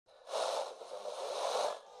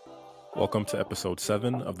Welcome to episode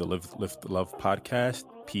 7 of the Live, Lift, Love podcast,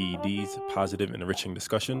 PED's Positive Enriching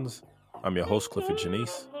Discussions. I'm your host, Clifford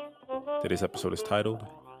Janice. Today's episode is titled,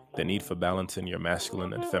 The Need for Balancing Your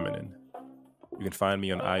Masculine and Feminine. You can find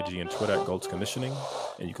me on IG and Twitter at Golds Conditioning,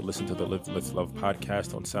 and you can listen to the Live, Lift, Love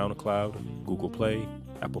podcast on SoundCloud, Google Play,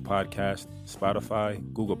 Apple Podcast, Spotify,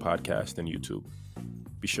 Google Podcast, and YouTube.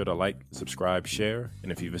 Be sure to like, subscribe, share,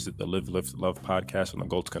 and if you visit the Live, Lift, Love podcast on the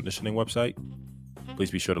Golds Conditioning website,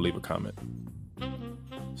 please be sure to leave a comment.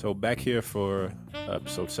 So back here for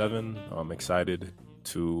episode 7, I'm excited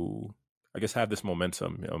to, have this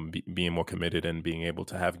momentum, being more committed and being able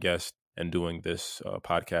to have guests and doing this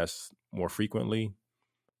podcast more frequently.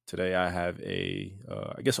 Today I have a,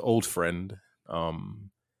 old friend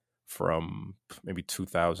from maybe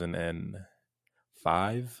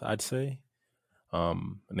 2005, I'd say. Her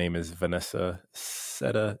name is Vanessa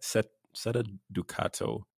Seta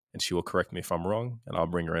Ducato, and she will correct me if I'm wrong, and I'll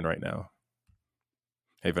bring her in right now.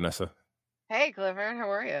 Hey, Vanessa. Hey, Clifford.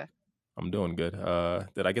 How are you? I'm doing good.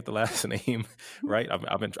 Did I get the last name right?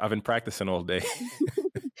 I've been practicing all day.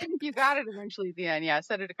 You got it eventually at the end. Yeah,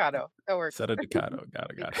 Seta Ducato. That works. Seta Ducato.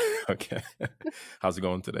 Got it. Okay. How's it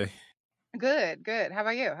going today? Good. How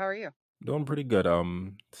about you? How are you? Doing pretty good.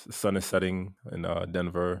 The sun is setting in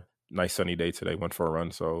Denver. Nice sunny day today. Went for a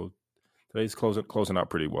run, so today's closing out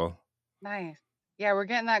pretty well. Nice. Yeah, we're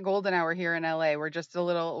getting that golden hour here in LA. We're just a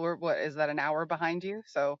little. What is that? An hour behind you?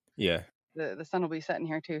 So yeah, the sun will be setting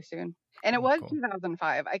here too soon. And it was cool.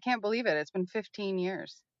 2005. I can't believe it. It's been 15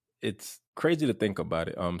 years. It's crazy to think about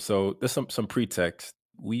it. So there's some pretext.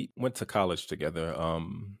 We went to college together.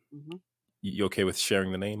 You okay with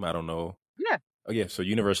sharing the name? I don't know. Yeah. Oh yeah. So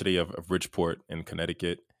University of Bridgeport in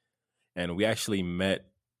Connecticut, and we actually met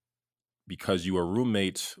because you were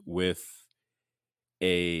roommates with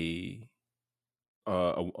a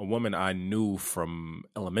woman I knew from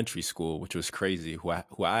elementary school, which was crazy, who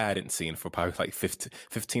I hadn't seen for probably like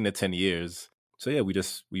 15 to 10 years. So yeah,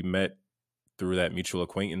 we met through that mutual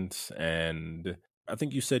acquaintance. And I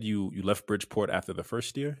think you said you left Bridgeport after the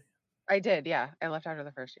first year? I did, yeah. I left after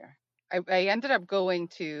the first year. I ended up going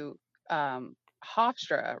to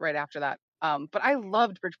Hofstra right after that. But I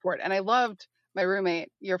loved Bridgeport, and I loved my roommate,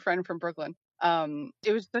 your friend from Brooklyn.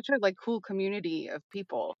 It was such a cool community of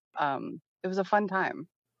people. It was a fun time.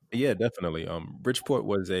 Yeah, definitely. Bridgeport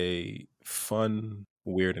was a fun,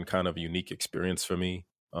 weird, and kind of unique experience for me.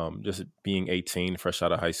 Just being 18, fresh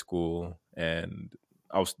out of high school, and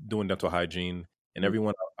I was doing dental hygiene, and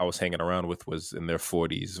everyone I was hanging around with was in their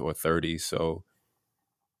 40s or 30s. So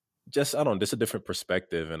just a different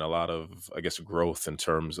perspective and a lot of, growth in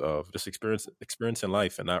terms of just experience in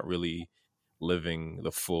life and not really living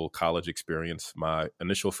the full college experience my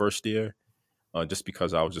initial first year, just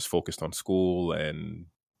because I was just focused on school and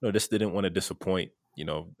just didn't want to disappoint.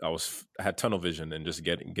 I had tunnel vision and just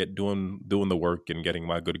doing the work and getting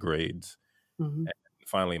my good grades. Mm-hmm. And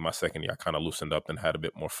finally, my second year, I kind of loosened up and had a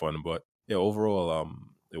bit more fun. But yeah, overall,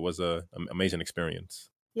 it was an amazing experience.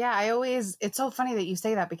 Yeah, it's so funny that you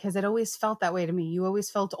say that because it always felt that way to me. You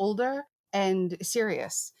always felt older and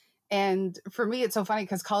serious. And for me, it's so funny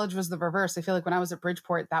because college was the reverse. I feel like when I was at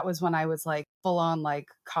Bridgeport, that was when I was full on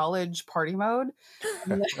college party mode.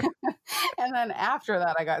 And then after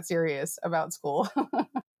that, I got serious about school.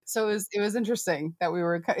 So it was interesting that we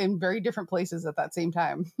were in very different places at that same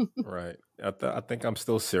time. Right. I think I'm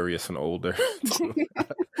still serious and older.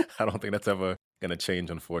 I don't think that's ever going to change,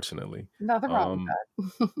 unfortunately. Nothing wrong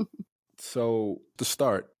with that. So to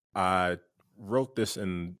start, I wrote this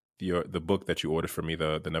in the book that you ordered for me,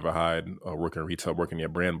 the Never Hide, Working Retail, Working Your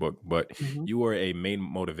Brand book. But you were a main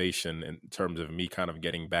motivation in terms of me kind of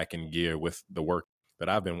getting back in gear with the work that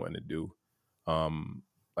I've been wanting to do. I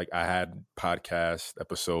had podcast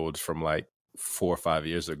episodes from 4 or 5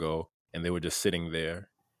 years ago, and they were just sitting there.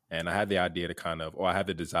 And I had the idea to I had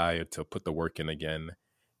the desire to put the work in again,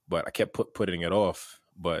 but I kept putting it off.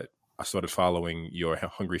 But I started following your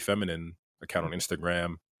Hungry Feminine account on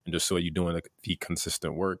Instagram and just saw you doing the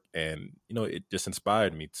consistent work. And, it just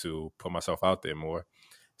inspired me to put myself out there more.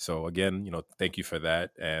 So again, thank you for that.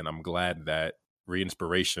 And I'm glad that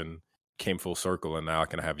re-inspiration came full circle, and now I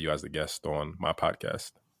can have you as a guest on my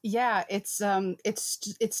podcast. Yeah, it's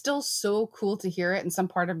still so cool to hear it, and some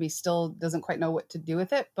part of me still doesn't quite know what to do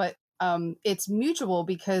with it, but it's mutual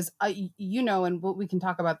because and we can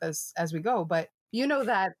talk about this as we go, but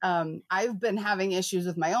that I've been having issues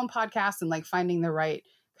with my own podcast and finding the right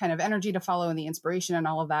kind of energy to follow and the inspiration and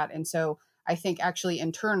all of that. And so I think actually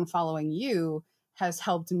in turn following you has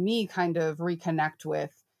helped me kind of reconnect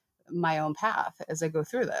with my own path as I go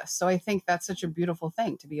through this. So I think that's such a beautiful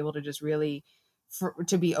thing to be able to just really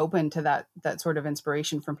to be open to that sort of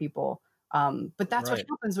inspiration from people. But that's what Right.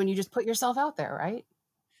 happens when you just put yourself out there, right?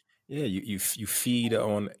 Yeah, you feed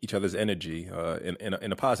on each other's energy in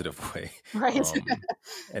a positive way, Right.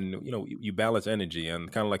 and you balance energy,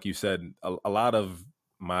 and kind of like you said, a lot of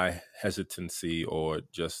my hesitancy or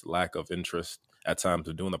just lack of interest at times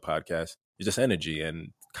of doing the podcast is just energy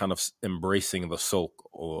and kind of embracing the sulk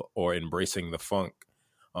or embracing the funk,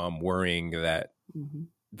 worrying that Mhm.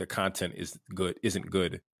 the content isn't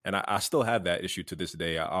good, and I still have that issue to this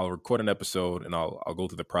day. I'll record an episode and I'll go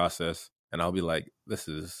through the process and I'll be like, this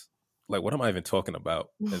is like, what am I even talking about?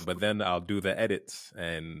 But then I'll do the edits,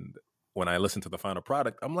 and when I listen to the final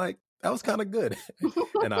product, I'm like, that was kind of good.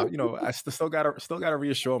 And I still gotta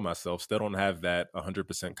reassure myself. Still don't have that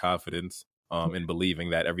 100% confidence in believing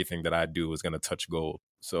that everything that I do is going to touch gold.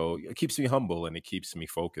 So it keeps me humble and it keeps me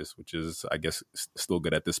focused, which is, I guess, still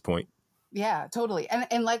good at this point. Yeah, totally.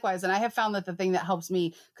 And likewise, and I have found that the thing that helps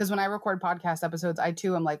me, because when I record podcast episodes, I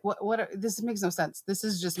too am like, this makes no sense. This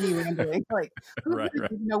is just me rambling. Like, who's Right, going right.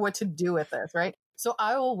 to know what to do with this, right? So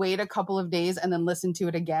I will wait a couple of days and then listen to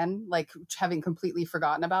it again, like having completely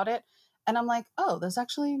forgotten about it. And I'm like, oh, this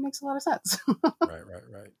actually makes a lot of sense.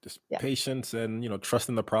 Right. Just Yeah. patience and,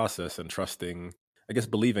 trusting the process and trusting, I guess,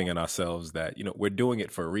 believing in ourselves that, we're doing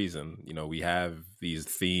it for a reason. We have these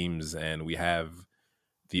themes and we have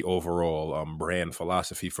the overall brand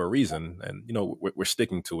philosophy for a reason. And, we're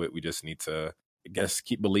sticking to it. We just need to, I guess,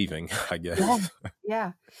 keep believing, I Yeah. guess.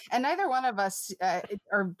 Yeah. And neither one of us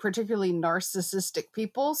are particularly narcissistic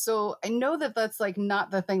people. So I know that that's like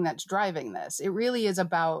not the thing that's driving this. It really is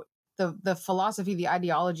about the philosophy, the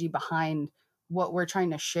ideology behind what we're trying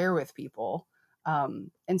to share with people. And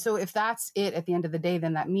so if that's it at the end of the day,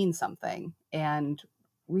 then that means something. And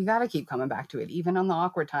we got to keep coming back to it, even on the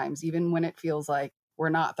awkward times, even when it feels like we're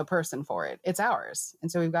not the person for it. It's ours. And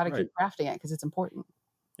so we've got to Right. keep crafting it because it's important.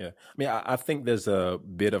 Yeah. I mean, I think there's a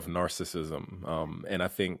bit of narcissism. And I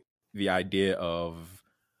think the idea of,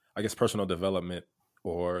 I guess, personal development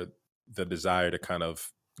or the desire to kind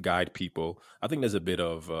of guide people, I think there's a bit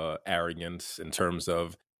of arrogance in terms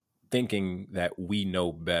of thinking that we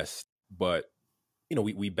know best. But,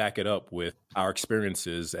 we back it up with our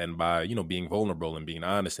experiences and by, being vulnerable and being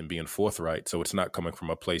honest and being forthright. So it's not coming from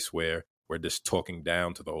a place where we're just talking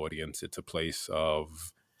down to the audience. It's a place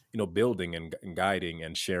of, building and guiding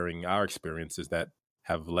and sharing our experiences that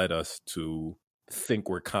have led us to think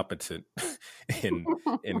we're competent in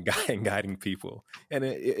guiding people, and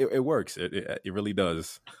it works. It really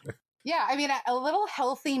does. Yeah, I mean, a little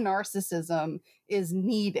healthy narcissism is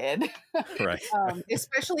needed, Right.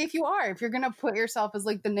 especially if you're going to put yourself as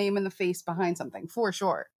like the name and the face behind something, for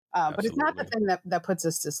sure. But it's not the Absolutely. thing that puts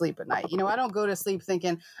us to sleep at night. I don't go to sleep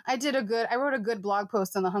thinking I wrote a good blog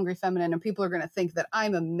post on the Hungry Feminine and people are going to think that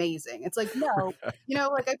I'm amazing. It's like, no,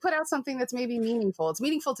 like I put out something that's maybe meaningful. It's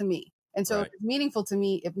meaningful to me. And so if Right. it's meaningful to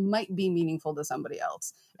me, it might be meaningful to somebody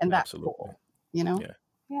else. And that's Absolutely. cool, you know?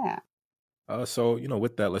 Yeah. Yeah. So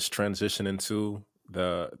with that, let's transition into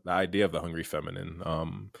the idea of the Hungry Feminine.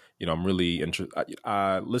 I'm really interested.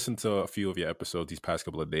 I listened to a few of your episodes these past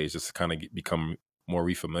couple of days just to kind of become more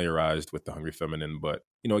refamiliarized with the Hungry Feminine. But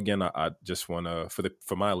again, I just want to,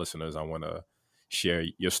 for my listeners, I want to share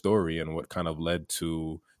your story and what kind of led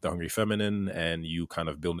to the Hungry Feminine and you kind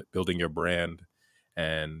of building your brand,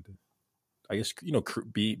 and I guess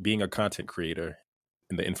being a content creator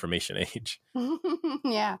in the information age.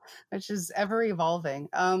 Yeah, which is ever evolving.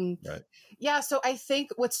 Right. Yeah, so I think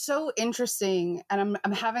what's so interesting, and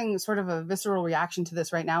I'm having sort of a visceral reaction to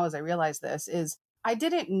this right now as I realize this, is I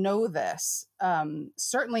didn't know this,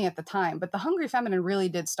 certainly at the time, but the Hungry Feminine really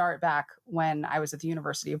did start back when I was at the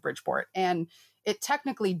University of Bridgeport. And it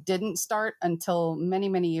technically didn't start until many,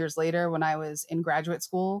 many years later when I was in graduate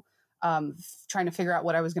school, trying to figure out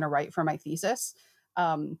what I was going to write for my thesis.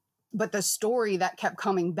 But the story that kept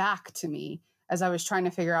coming back to me as I was trying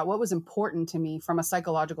to figure out what was important to me from a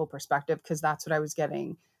psychological perspective, because that's what I was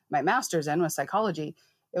getting my master's in, was psychology.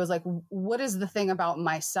 It was like, what is the thing about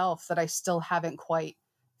myself that I still haven't quite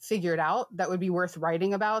figured out that would be worth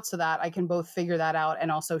writing about, so that I can both figure that out and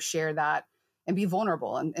also share that and be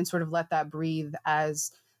vulnerable and sort of let that breathe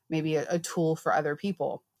as maybe a tool for other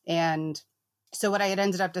people. And so what I had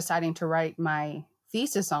ended up deciding to write my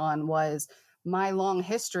thesis on was my long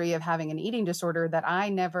history of having an eating disorder that I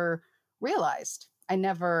never realized. I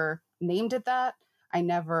never named it that. I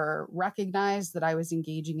never recognized that I was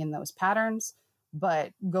engaging in those patterns.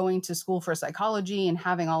 But going to school for psychology and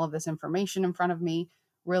having all of this information in front of me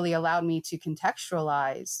really allowed me to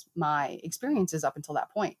contextualize my experiences up until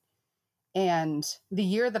that point. And the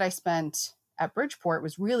year that I spent at Bridgeport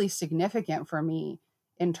was really significant for me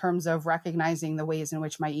in terms of recognizing the ways in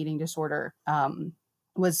which my eating disorder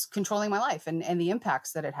was controlling my life and the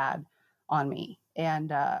impacts that it had on me.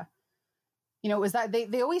 And, it was that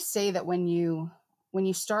they always say that when you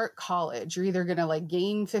start college, you're either going to like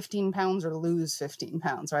gain 15 pounds or lose 15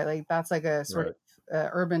 pounds, right? Like that's like a sort of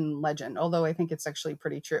urban legend, although I think it's actually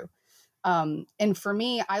pretty true. And for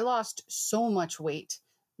me, I lost so much weight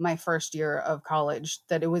my first year of college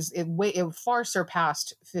that it far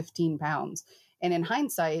surpassed 15 pounds. And in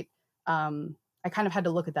hindsight, I kind of had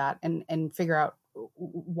to look at that and figure out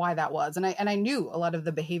why that was. And I knew a lot of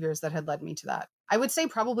the behaviors that had led me to that. I would say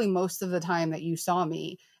probably most of the time that you saw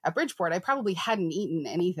me at Bridgeport, I probably hadn't eaten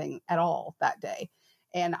anything at all that day.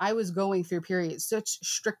 And I was going through such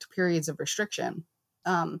strict periods of restriction.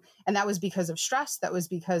 And that was because of stress. That was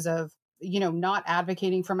because of, not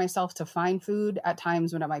advocating for myself to find food at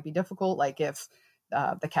times when it might be difficult. Like if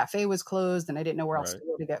the cafe was closed and I didn't know where else to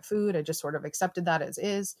go to get food, I just sort of accepted that as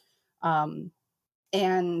is. And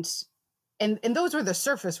those were the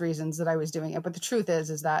surface reasons that I was doing it. But the truth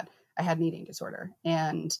is that I had an eating disorder,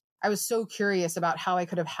 and I was so curious about how I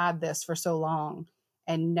could have had this for so long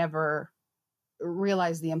and never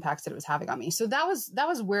realized the impacts that it was having on me. So that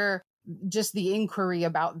was where just the inquiry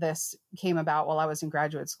about this came about while I was in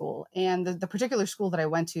graduate school. And the particular school that I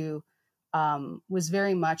went to was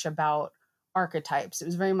very much about archetypes. It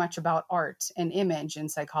was very much about art and image and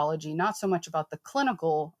psychology, not so much about the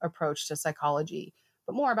clinical approach to psychology,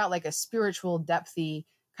 but more about like a spiritual, depthy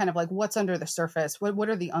kind of like what's under the surface. What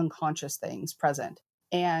are the unconscious things present?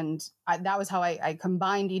 And that was how I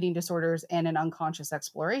combined eating disorders and an unconscious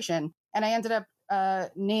exploration. And I ended up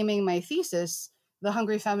naming my thesis, The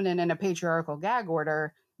Hungry Feminine in a Patriarchal Gag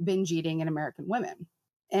Order, Binge Eating in American Women.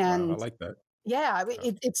 And wow, I like that. Yeah,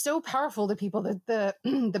 it's so powerful to people that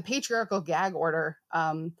the patriarchal gag order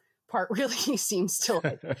part really seems to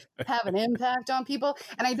like have an impact on people.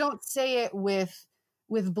 And I don't say it with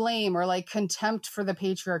blame or like contempt for the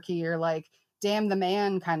patriarchy or like damn the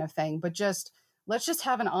man kind of thing, but let's just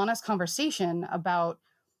have an honest conversation about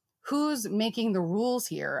who's making the rules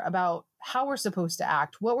here, about how we're supposed to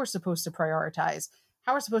act, what we're supposed to prioritize,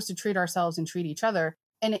 how we're supposed to treat ourselves and treat each other.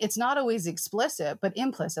 And it's not always explicit, but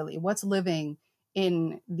implicitly, what's living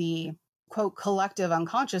in the quote collective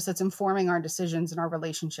unconscious that's informing our decisions and our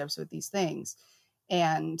relationships with these things.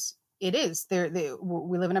 And it is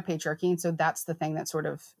we live in a patriarchy. And so that's the thing that's sort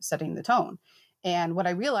of setting the tone. And what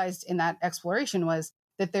I realized in that exploration was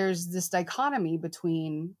that there's this dichotomy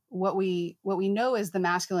between what we know as the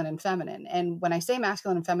masculine and feminine. And when I say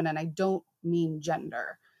masculine and feminine, I don't mean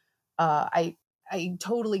gender. I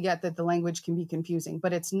totally get that the language can be confusing,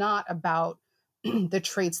 but it's not about the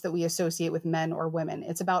traits that we associate with men or women.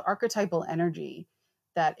 It's about archetypal energy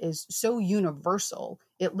that is so universal.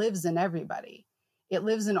 It lives in everybody. It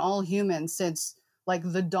lives in all humans since like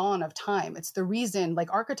the dawn of time. It's the reason,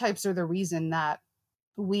 like archetypes are the reason that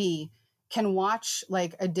we can watch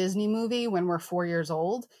like a Disney movie when we're 4 years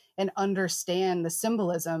old and understand the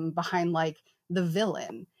symbolism behind like the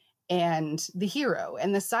villain and the hero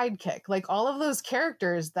and the sidekick, like all of those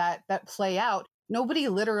characters that play out. Nobody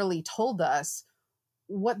literally told us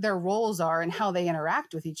what their roles are and how they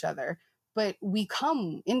interact with each other, but we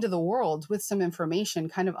come into the world with some information,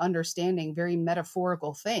 kind of understanding very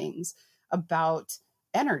metaphorical things about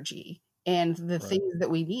energy and the things that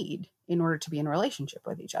we need in order to be in a relationship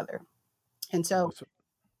with each other. And so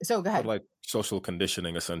go ahead. Like social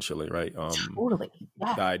conditioning, essentially, right? Totally.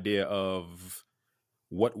 Yeah. The idea of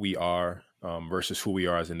what we are versus who we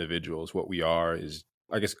are as individuals. What we are is,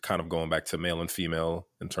 I guess, kind of going back to male and female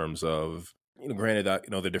in terms of, granted that,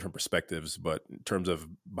 they're different perspectives, but in terms of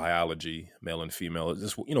biology, male and female, is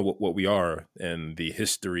just, what we are and the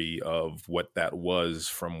history of what that was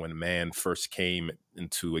from when man first came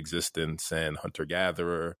into existence and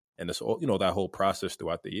hunter-gatherer and this, that whole process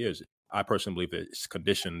throughout the years. I personally believe that it's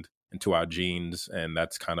conditioned into our genes, and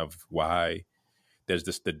that's kind of why there's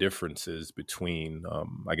the differences between,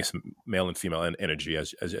 I guess, male and female and energy,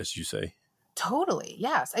 as you say. Totally.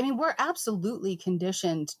 Yes. I mean, we're absolutely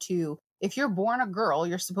conditioned to, if you're born a girl,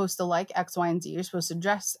 you're supposed to like X, Y, and Z. You're supposed to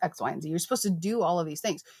dress X, Y, and Z. You're supposed to do all of these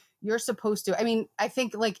things. You're supposed to, I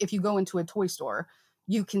think like if you go into a toy store,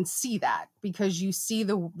 you can see that because you see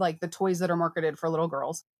the toys that are marketed for little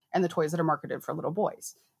girls and the toys that are marketed for little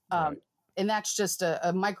boys. Right. And that's just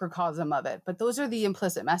a microcosm of it. But those are the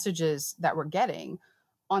implicit messages that we're getting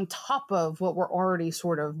on top of what we're already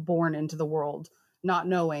sort of born into the world, not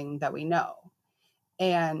knowing that we know.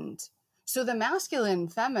 And so the masculine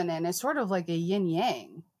feminine is sort of like a yin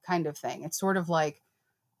yang kind of thing. It's sort of like,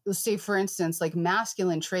 let's say, for instance, like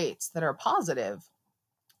masculine traits that are positive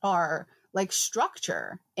are like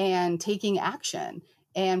structure and taking action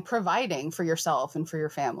and providing for yourself and for your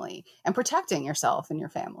family and protecting yourself and your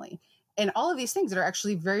family. And all of these things that are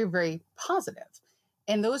actually very, very positive.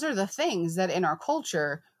 And those are the things that in our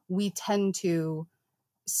culture, we tend to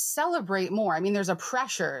celebrate more. I mean, there's a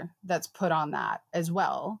pressure that's put on that as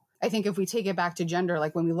well. I think if we take it back to gender,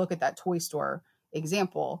 like when we look at that toy store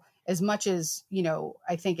example, as much as, you know,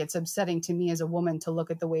 I think it's upsetting to me as a woman to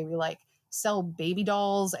look at the way we like sell baby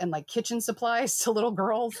dolls and like kitchen supplies to little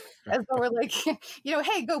girls as though we're like, you know,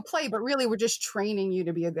 hey, go play. But really, we're just training you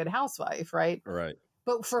to be a good housewife, right? Right.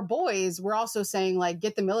 But for boys, we're also saying like,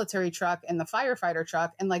 get the military truck and the firefighter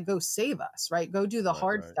truck and like, go save us, right? Go do the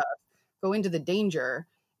hard stuff, go into the danger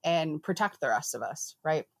and protect the rest of us,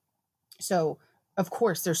 right? So, of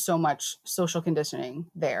course, there's so much social conditioning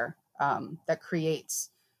there that creates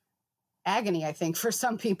agony, I think, for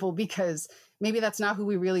some people, because maybe that's not who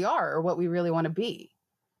we really are or what we really want to be.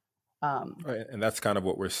 Right. And that's kind of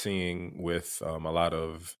what we're seeing with a lot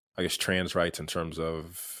of, I guess, trans rights in terms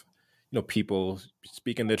of, you know, people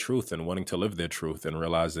speaking their truth and wanting to live their truth and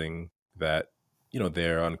realizing that, you know,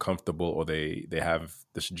 they're uncomfortable or they have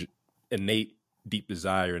this innate deep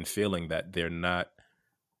desire and feeling that they're not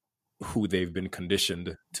who they've been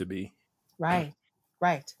conditioned to be. Right.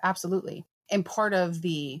 Right. Absolutely. And part of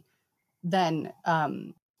the then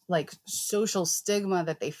like social stigma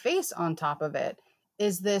that they face on top of it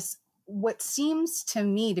is this, what seems to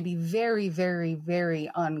me to be very, very,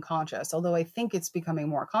 very unconscious, although I think it's becoming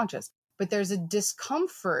more conscious, but there's a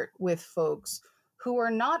discomfort with folks who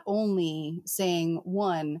are not only saying,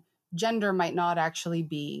 one, gender might not actually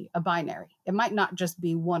be a binary. It might not just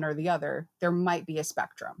be one or the other. There might be a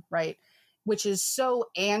spectrum, right? Which is so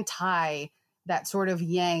anti that sort of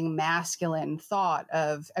yang masculine thought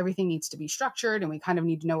of everything needs to be structured and we kind of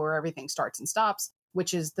need to know where everything starts and stops,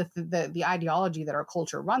 which is the ideology that our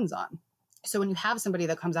culture runs on. So when you have somebody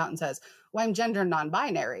that comes out and says, well, I'm gender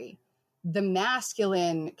non-binary, the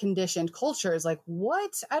masculine conditioned culture is like,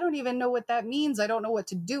 what? I don't even know what that means. I don't know what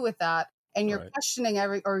to do with that. And you're questioning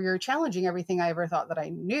you're challenging everything I ever thought that I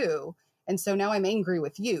knew. And so now I'm angry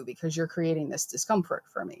with you because you're creating this discomfort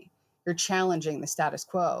for me. You're challenging the status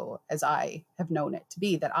quo as I have known it to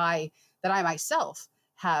be, that I myself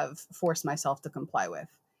have forced myself to comply with.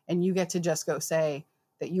 And you get to just go say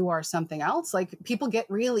that you are something else. Like, people get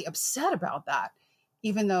really upset about that,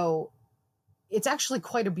 even though it's actually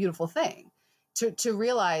quite a beautiful thing to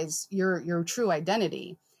realize your true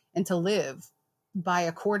identity and to live by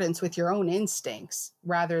accordance with your own instincts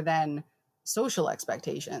rather than social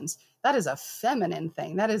expectations. That is a feminine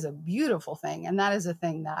thing. That is a beautiful thing. And that is a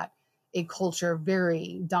thing that a culture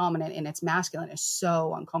very dominant in its masculine is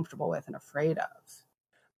so uncomfortable with and afraid of.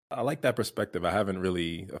 I like that perspective. I haven't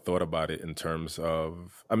really thought about it in terms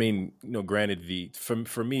of, I mean, you know, granted,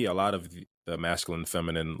 for me, a lot of the masculine,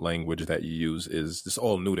 feminine language that you use is just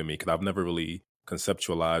all new to me because I've never really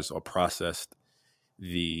conceptualized or processed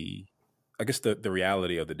the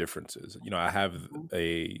reality of the differences. You know, I have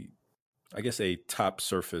a top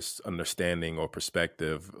surface understanding or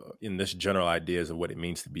perspective in this general ideas of what it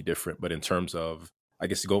means to be different. But in terms of, I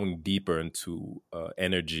guess, going deeper into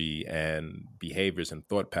energy and behaviors and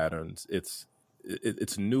thought patterns, it's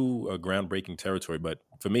new, groundbreaking territory. But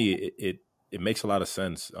for me, it makes a lot of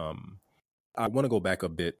sense. I want to go back a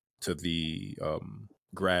bit to the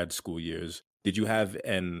grad school years. Did you have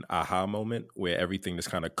an aha moment where everything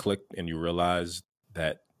just kind of clicked and you realized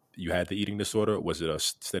that you had the eating disorder? Was it a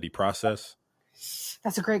steady process?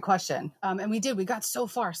 That's a great question. And we got so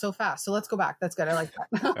far so fast. So let's go back. That's good. I like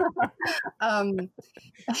that.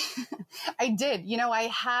 I did. You know, I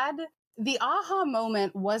had the aha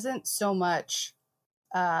moment wasn't so much,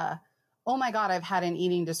 oh my God, I've had an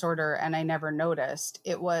eating disorder and I never noticed.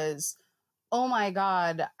 It was, oh my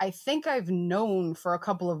God, I think I've known for a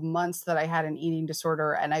couple of months that I had an eating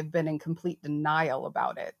disorder and I've been in complete denial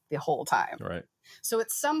about it the whole time. Right. So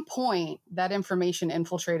at some point that information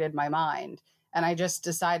infiltrated my mind and I just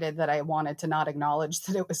decided that I wanted to not acknowledge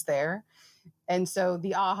that it was there. And so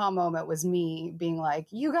the aha moment was me being like,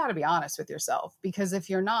 you got to be honest with yourself, because if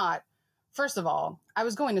you're not, first of all, I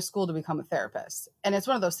was going to school to become a therapist. And it's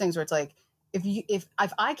one of those things where it's like, if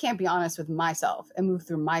I can't be honest with myself and move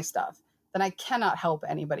through my stuff, then I cannot help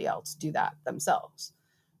anybody else do that themselves.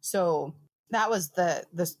 So that was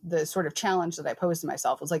the sort of challenge that I posed to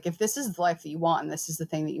myself, was like, if this is the life that you want and this is the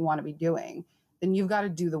thing that you want to be doing, then you've got to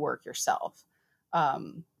do the work yourself.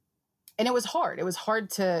 And it was hard. It was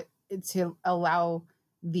hard to allow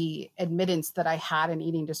the admittance that I had an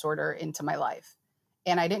eating disorder into my life.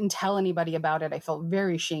 And I didn't tell anybody about it. I felt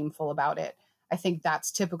very shameful about it. I think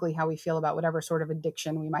that's typically how we feel about whatever sort of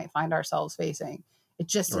addiction we might find ourselves facing. It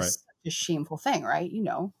just is such a shameful thing, right? You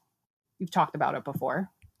know? you've talked about it before.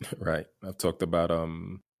 Right. I've talked about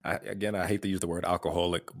I hate to use the word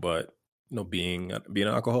alcoholic, but being an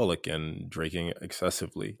alcoholic and drinking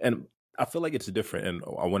excessively. And I feel like it's different. And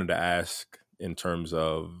I wanted to ask in terms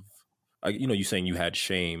of you saying you had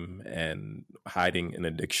shame and hiding an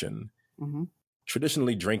addiction. Mm-hmm.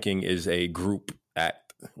 Traditionally, drinking is a group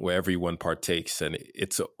act where everyone partakes and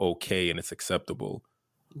it's okay and it's acceptable.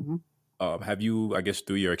 Mm-hmm. Have you, I guess,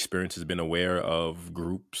 through your experiences, been aware of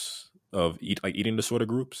groups of eating disorder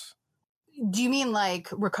groups? Do you mean like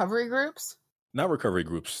recovery groups? Not recovery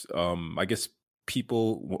groups. I guess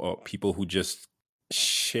people who just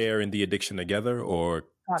share in the addiction together, or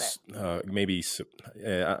Got it. maybe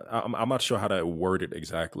I'm not sure how to word it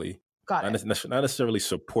exactly. Got it. Not necessarily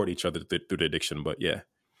support each other through the addiction, but yeah.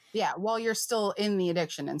 Yeah, while you're still in the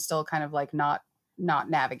addiction and still kind of like not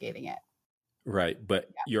navigating it. Right, but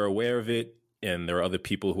you're aware of it, and there are other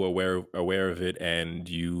people who are aware of it, and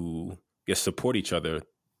you support each other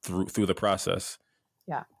through the process.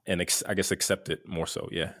 Yeah, and I guess accept it more so.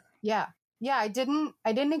 Yeah. Yeah. I didn't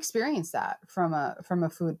experience that from a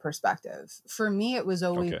food perspective. For me, it was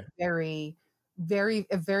always very, very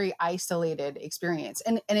a very isolated experience,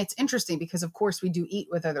 and it's interesting because of course we do eat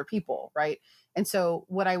with other people, right? And so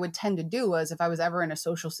what I would tend to do was if I was ever in a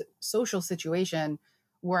social situation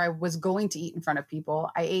where I was going to eat in front of people,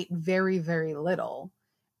 I ate very, very little.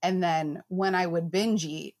 And then when I would binge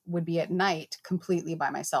eat would be at night completely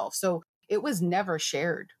by myself. So it was never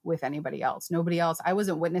shared with anybody else. Nobody else. I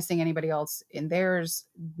wasn't witnessing anybody else in theirs.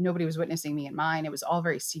 Nobody was witnessing me in mine. It was all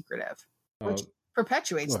very secretive, which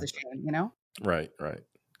perpetuates the shame, Right.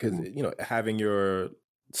 Because, having your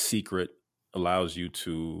secret allows you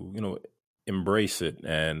to, embrace it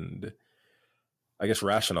and I guess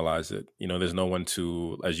rationalize it. There's no one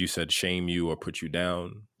to, as you said, shame you or put you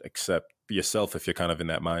down except yourself if you're kind of in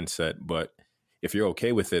that mindset. But if you're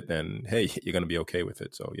okay with it, then hey, you're going to be okay with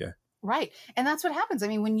it. So yeah. Right. And that's what happens. I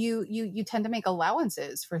mean, when you tend to make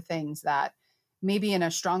allowances for things that maybe in a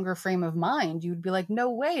stronger frame of mind, you'd be like, no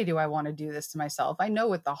way do I want to do this to myself. I know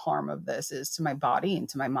what the harm of this is to my body and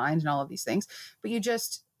to my mind and all of these things. But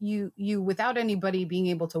you without anybody being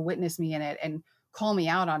able to witness me in it and call me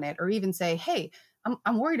out on it or even say, hey,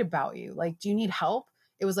 I'm worried about you. Like, do you need help?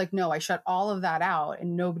 It was like, no, I shut all of that out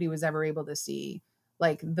and nobody was ever able to see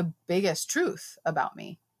like the biggest truth about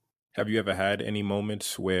me. Have you ever had any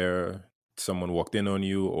moments where someone walked in on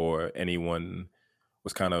you or anyone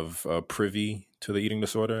was kind of privy to the eating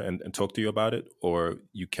disorder and talked to you about it, or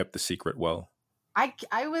you kept the secret well?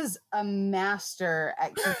 I was a master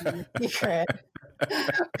at keeping the secret.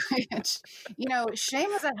 Which,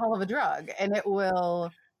 shame is a hell of a drug, and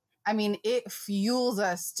it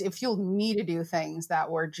fueled me to do things that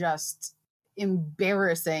were just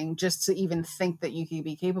embarrassing just to even think that you could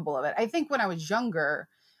be capable of it. I think when I was younger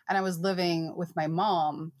and I was living with my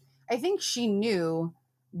mom, I think she knew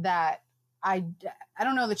that I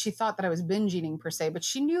don't know that she thought that I was binge eating per se, but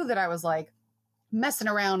she knew that I was like messing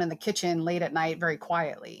around in the kitchen late at night very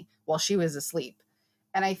quietly while she was asleep.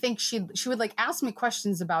 And I think she would like ask me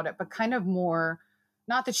questions about it, but kind of more,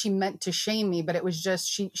 not that she meant to shame me, but it was just,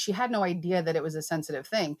 she had no idea that it was a sensitive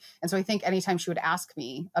thing. And so I think anytime she would ask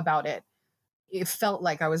me about it, it felt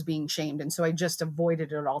like I was being shamed. And so I just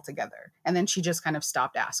avoided it altogether. And then she just kind of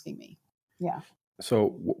stopped asking me. Yeah. So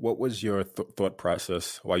what was your thought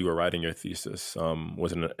process while you were writing your thesis?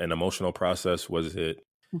 Was it an emotional process? Was it,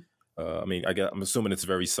 I'm assuming it's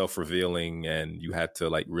very self-revealing and you had to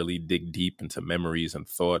like really dig deep into memories and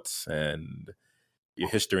thoughts and your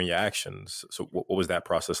history and your actions. So what was that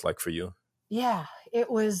process like for you? Yeah, it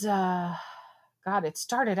was, God, it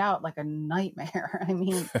started out like a nightmare. I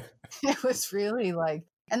mean, it was really like,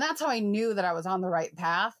 and that's how I knew that I was on the right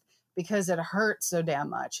path because it hurt so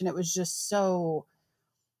damn much. And it was just so,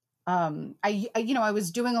 I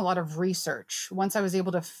was doing a lot of research. Once I was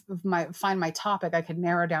able to find my topic, I could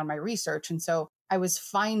narrow down my research. And so I was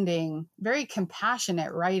finding very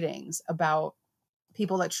compassionate writings about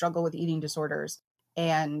people that struggle with eating disorders.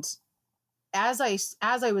 And as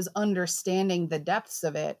I was understanding the depths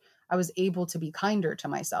of it, I was able to be kinder to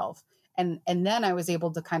myself. And then I was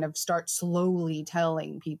able to kind of start slowly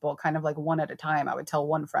telling people kind of like one at a time. I would tell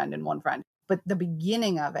one friend and one friend. But the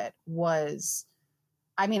beginning of it was,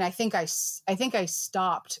 I think I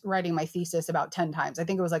stopped writing my thesis about 10 times. I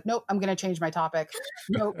think it was like, nope, I'm going to change my topic.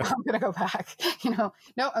 Nope, I'm going to go back. Nope,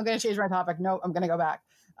 I'm going to change my topic. Nope, I'm going to go back.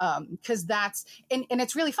 Because that's, and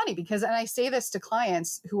it's really funny because, and I say this to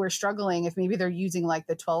clients who are struggling, if maybe they're using like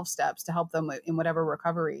the 12 steps to help them in whatever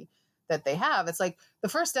recovery that they have. It's like the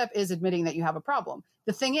first step is admitting that you have a problem.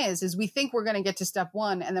 The thing is we think we're going to get to step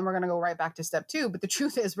 1 and then we're going to go right back to step 2. But the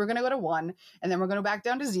truth is we're going to go to 1 and then we're going to go back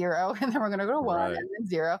down to 0 and then we're going to go to 1 Right. and then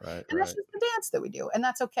 0. Right. And that's just the dance that we do. And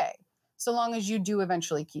that's okay. So long as you do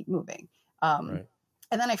eventually keep moving. Right.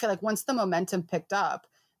 And then I feel like once the momentum picked up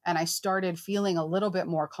and I started feeling a little bit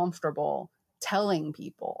more comfortable telling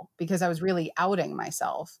people, because I was really outing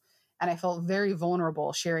myself. And I felt very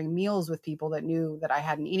vulnerable sharing meals with people that knew that I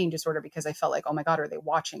had an eating disorder, because I felt like, oh my God, are they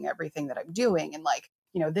watching everything that I'm doing? And like,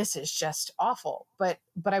 this is just awful. But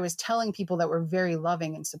I was telling people that were very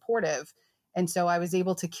loving and supportive. And so I was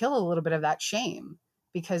able to kill a little bit of that shame,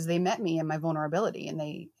 because they met me in my vulnerability and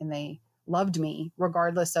they loved me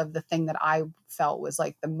regardless of the thing that I felt was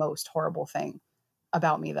like the most horrible thing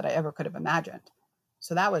about me that I ever could have imagined.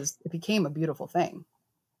 So it became a beautiful thing.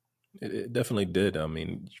 It definitely did. I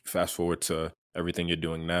mean, fast forward to everything you're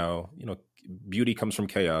doing now, beauty comes from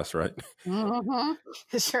chaos, right? Mm-hmm.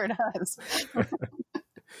 It sure does. And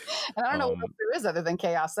I don't know what there is other than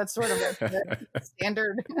chaos. That's sort of the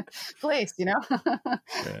standard place,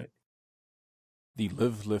 Right. The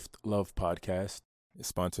Live, Lift, Love podcast is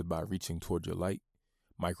sponsored by Reaching Toward Your Light,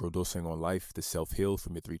 microdosing on life to self-heal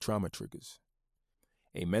from your 3 trauma triggers.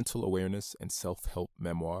 A mental awareness and self-help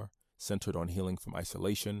memoir centered on healing from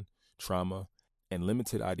isolation, trauma, and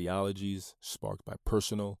limited ideologies sparked by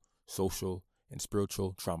personal, social, and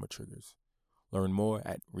spiritual trauma triggers. Learn more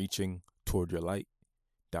at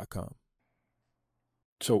reachingtowardyourlight.com.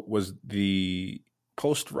 So was the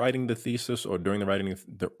post-writing the thesis, or during the writing,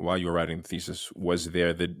 while you were writing the thesis, was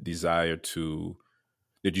there the desire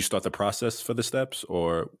did you start the process for the steps,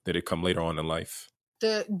 or did it come later on in life?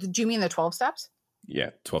 Do you mean the 12 steps?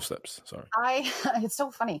 Yeah, 12 steps. Sorry. It's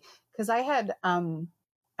so funny because I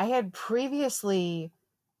had previously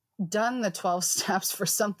done the 12 steps for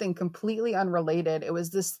something completely unrelated. It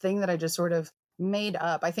was this thing that I just sort of made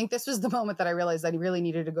up. I think this was the moment that I realized that I really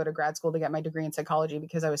needed to go to grad school to get my degree in psychology,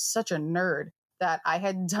 because I was such a nerd that I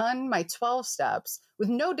had done my 12 steps with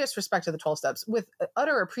no disrespect to the 12 steps, with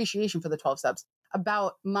utter appreciation for the 12 steps,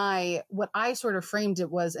 about what I sort of framed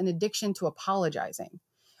it was an addiction to apologizing.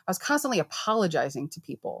 I was constantly apologizing to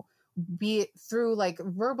people, be it through like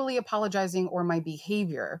verbally apologizing or my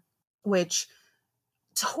behavior, which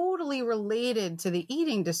totally related to the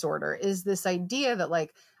eating disorder is this idea that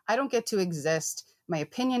like, I don't get to exist. My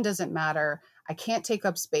opinion doesn't matter. I can't take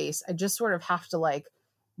up space. I just sort of have to like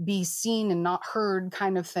be seen and not heard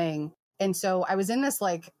kind of thing. And so I was in this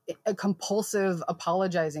like a compulsive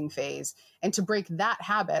apologizing phase. And to break that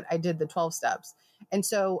habit, I did the 12 steps. And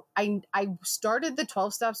so I started the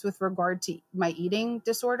 12 steps with regard to my eating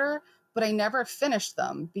disorder, but I never finished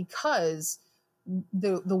them because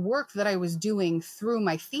the work that I was doing through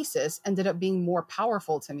my thesis ended up being more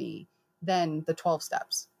powerful to me than the 12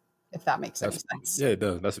 steps, if that makes any sense. Yeah, it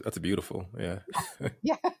does. That's beautiful. Yeah.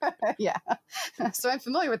 Yeah. So I'm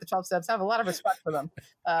familiar with the 12 steps. I have a lot of respect for them,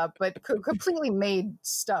 but completely made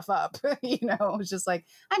stuff up. It was just like,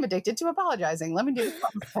 I'm addicted to apologizing. Let me do the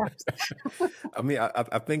 12 steps. I mean,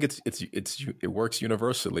 I think it works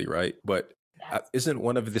universally, right? But yes. Isn't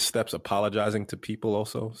one of the steps apologizing to people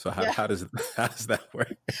also? So how does that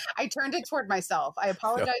work? I turned it toward myself. I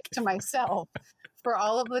apologized to myself for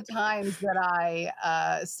all of the times that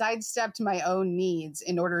I sidestepped my own needs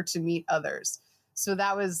in order to meet others. So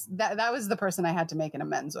that was the person I had to make an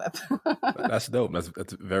amends with. That's dope.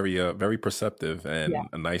 That's very very perceptive and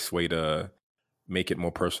a nice way to make it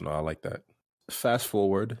more personal. I like that. Fast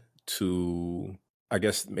forward to, I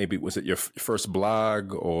guess maybe, was it your first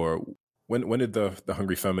blog, or when did the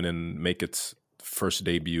Hungry Feminine make its first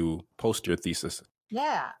debut post your thesis?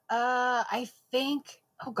 Yeah, I think.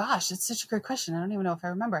 Oh gosh, it's such a great question. I don't even know if I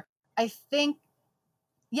remember. I think,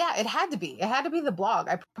 it had to be. It had to be the blog.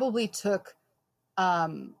 I probably took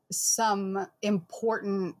some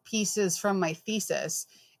important pieces from my thesis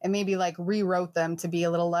and maybe like rewrote them to be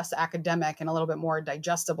a little less academic and a little bit more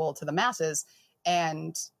digestible to the masses,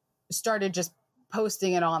 and started just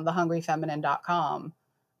posting it on thehungryfeminine.com,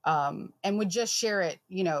 and would just share it,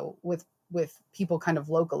 with people kind of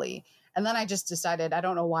locally. And then I just decided, I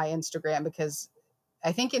don't know why Instagram, because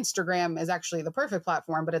I think Instagram is actually the perfect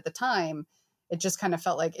platform. But at the time, it just kind of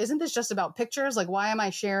felt like, isn't this just about pictures? Like, why am I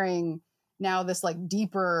sharing now this like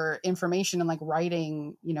deeper information and like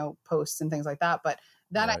writing, posts and things like that? But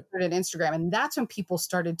then I started Instagram, and that's when people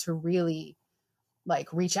started to really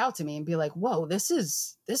like reach out to me and be like, whoa, this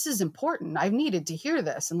is important. I've needed to hear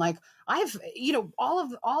this. And like, I've,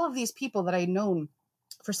 all of these people that I'd known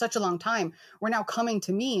for such a long time were now coming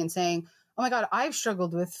to me and saying, oh my God, I've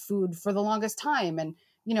struggled with food for the longest time. And,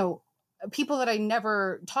 people that I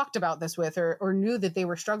never talked about this with or knew that they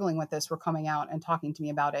were struggling with this were coming out and talking to me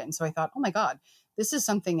about it. And so I thought, oh my God, this is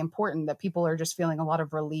something important that people are just feeling a lot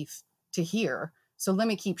of relief to hear. So let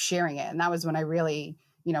me keep sharing it. And that was when I really,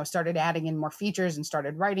 started adding in more features and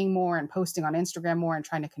started writing more and posting on Instagram more and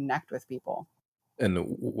trying to connect with people. And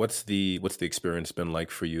what's the experience been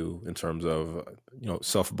like for you in terms of,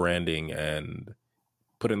 self-branding and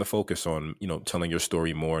putting the focus on, telling your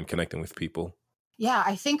story more and connecting with people? Yeah,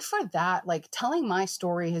 I think for that, like telling my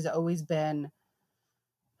story has always been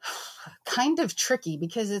kind of tricky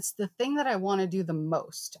because it's the thing that I want to do the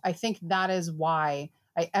most. I think that is why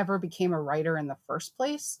I ever became a writer in the first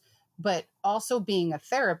place. But also being a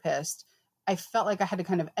therapist, I felt like I had to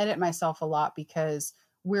kind of edit myself a lot because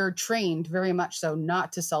we're trained very much so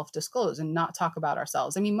not to self-disclose and not talk about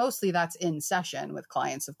ourselves. I mean, mostly that's in session with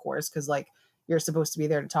clients, of course, because like you're supposed to be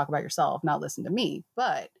there to talk about yourself, not listen to me.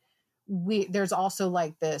 But there's also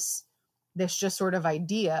like this just sort of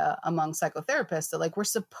idea among psychotherapists that like we're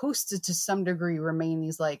supposed to some degree remain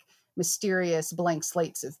these like mysterious blank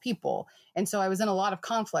slates of people. And so I was in a lot of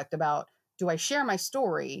conflict about, do I share my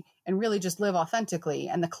story and really just live authentically?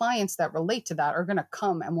 And the clients that relate to that are going to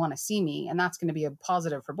come and want to see me. And that's going to be a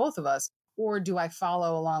positive for both of us. Or do I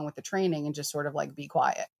follow along with the training and just sort of like be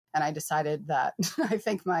quiet? And I decided that I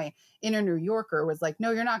think my inner New Yorker was like, no,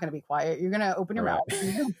 you're not going to be quiet. You're going to open your mouth.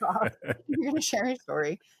 You're going to talk. You're going to share your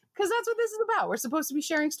story. Because that's what this is about. We're supposed to be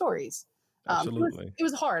sharing stories. Absolutely. It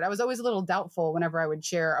was hard. I was always a little doubtful whenever I would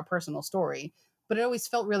share a personal story, but it always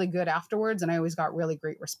felt really good afterwards. And I always got really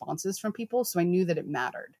great responses from people. So I knew that it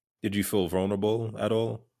mattered. Did you feel vulnerable at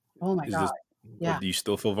all? Oh my God. Yeah. Do you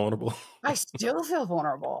still feel vulnerable? I still feel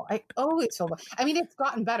vulnerable. I always feel, I mean, it's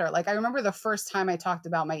gotten better. Like I remember the first time I talked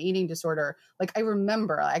about my eating disorder, like I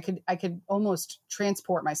remember I could almost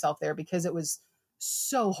transport myself there because it was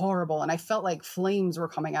so horrible. And I felt like flames were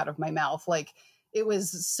coming out of my mouth. Like it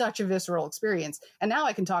was such a visceral experience. And now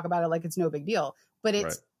I can talk about it like it's no big deal, but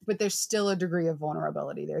but there's still a degree of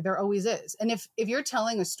vulnerability there. There always is. And if you're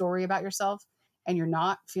telling a story about yourself and you're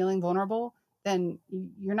not feeling vulnerable, then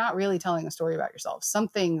you're not really telling a story about yourself.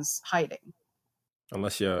 Something's hiding.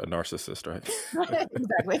 Unless you're a narcissist, right?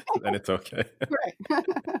 Exactly. Then it's okay.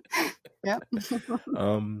 Right. Yeah.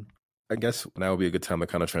 I guess now would be a good time to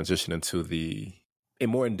kind of transition into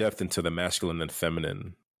more in depth into the masculine and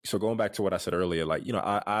feminine. So going back to what I said earlier, like,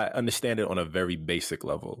 I understand it on a very basic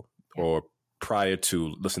level, or prior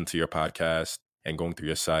to listening to your podcast and going through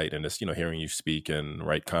your site and just, hearing you speak and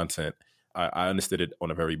write content. I understood it on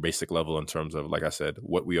a very basic level in terms of, like I said,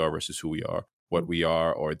 what we are versus who we are. What we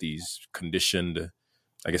are these conditioned,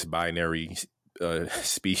 I guess, binary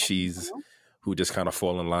species who just kind of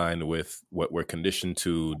fall in line with what we're conditioned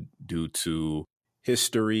to due to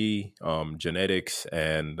history, genetics,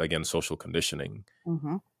 and again, social conditioning.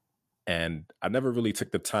 Mm-hmm. And I never really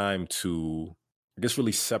took the time to, I guess,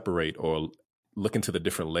 really separate or look into the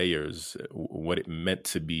different layers, what it meant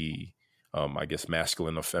to be, I guess,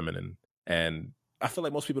 masculine or feminine. And I feel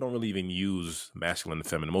like most people don't really even use masculine and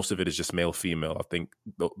feminine. Most of it is just male, female. I think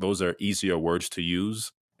those are easier words to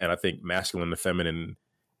use. And I think masculine and feminine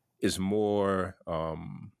is more,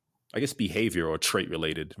 I guess, behavior or trait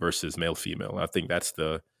related versus male, female. I think that's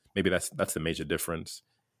the major difference.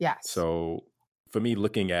 Yes. So for me,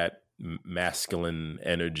 looking at masculine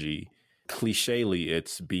energy, clichely,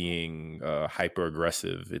 it's being hyper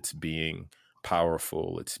aggressive. It's being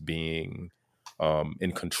powerful. It's being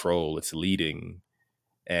in control. It's leading.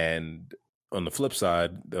 And on the flip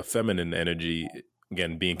side, the feminine energy,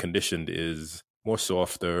 again, being conditioned, is more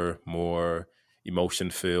softer, more emotion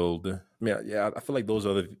filled. I feel like those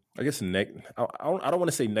are the, I guess, I don't want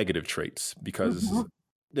to say negative traits, because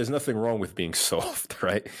there's nothing wrong with being soft,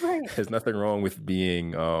 right? There's nothing wrong with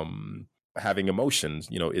being having emotions.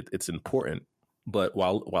 It's important. But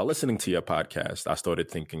while listening to your podcast, I started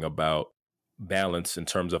thinking about balance in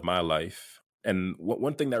terms of my life. And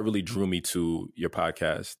one thing that really drew me to your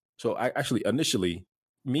podcast. So I actually initially,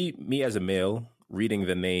 me as a male, reading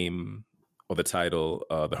the name or the title,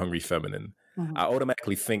 The Hungry Feminine, I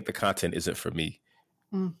automatically think the content isn't for me.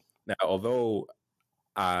 Now, although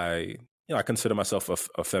I consider myself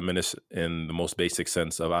a feminist in the most basic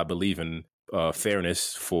sense of, I believe in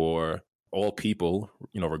fairness for all people,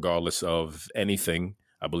 regardless of anything.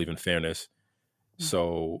 I believe in fairness.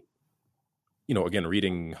 So, again,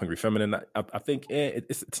 reading Hungry Feminine, I think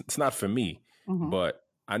it's not for me. But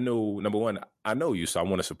I know, number one, I know you, so I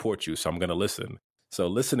want to support you, so I'm going to listen. So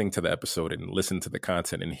listening to the episode and listening to the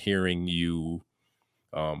content and hearing you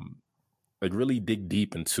really dig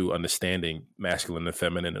deep into understanding masculine and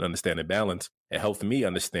feminine and understanding balance, it helped me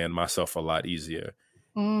understand myself a lot easier.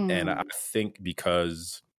 And I think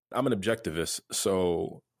because I'm an objectivist,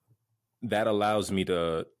 so that allows me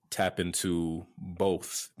to tap into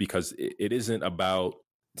both, because it isn't about,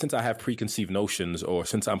 since I have preconceived notions, or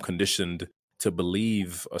since I'm conditioned to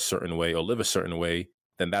believe a certain way or live a certain way,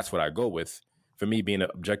 then that's what I go with. For me, being an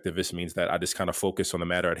objectivist means that I just kind of focus on the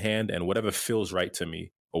matter at hand, and whatever feels right to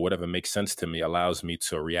me or whatever makes sense to me allows me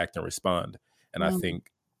to react and respond. And I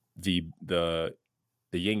think the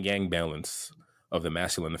yin yang balance of the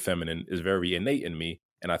masculine and the feminine is very innate in me.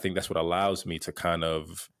 And I think that's what allows me to kind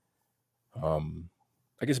of,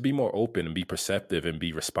 I guess, be more open and be perceptive and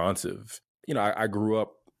be responsive. You know, I grew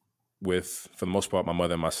up with, for the most part, my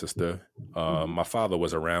mother and my sister. My father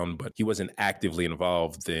was around, but he wasn't actively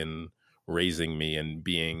involved in raising me and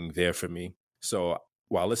being there for me. So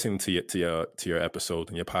while listening to your episode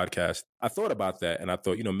and your podcast, I thought about that, and I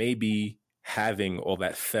thought, you know, maybe having all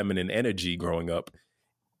that feminine energy growing up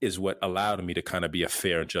is what allowed me to kind of be a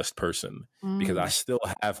fair and just person, because I still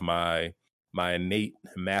have my innate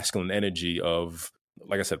masculine energy of,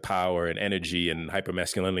 like I said, power and energy and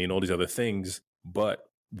hypermasculinity and all these other things. But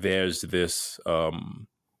there's this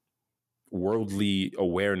worldly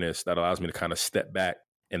awareness that allows me to kind of step back.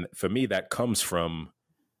 And for me, that comes from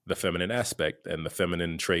the feminine aspect and the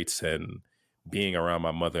feminine traits, and being around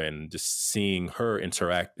my mother and just seeing her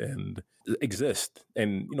interact and exist.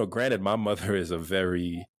 And, you know, granted, my mother is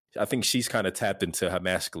I think she's kind of tapped into her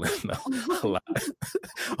masculine a lot.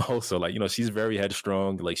 Also, like, you know, she's very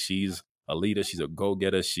headstrong. Like, she's a leader. She's a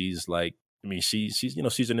go-getter. She's like, I mean, she's, you know,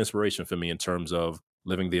 she's an inspiration for me in terms of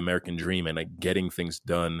living the American dream and like getting things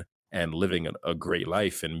done and living a great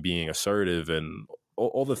life and being assertive and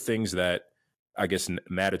all the things that I guess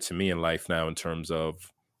matter to me in life now, in terms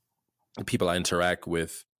of the people I interact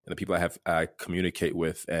with and the people I communicate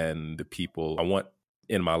with and the people I want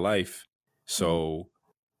in my life. So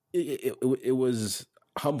it was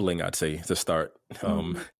humbling, I'd say, to start,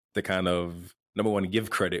 to kind of, number one, give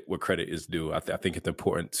credit where credit is due. I think it's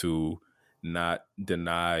important to not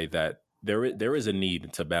deny that there is a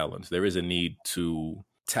need to balance. There is a need to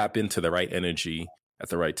tap into the right energy at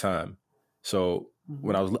the right time. So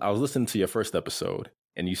when I was listening to your first episode,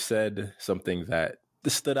 and you said something that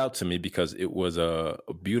this stood out to me because it was a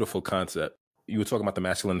beautiful concept. You were talking about the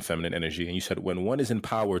masculine and feminine energy, and you said when one is in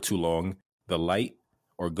power too long, the light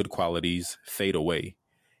or good qualities fade away,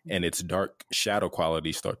 and its dark shadow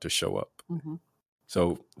qualities start to show up.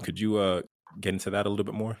 So could you get into that a little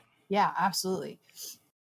bit more? Yeah, absolutely.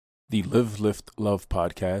 The Live, Lift, Love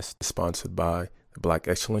podcast is sponsored by the Black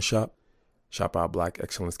Excellence Shop. Shop our Black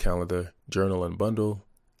Excellence calendar, journal, and bundle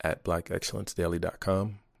at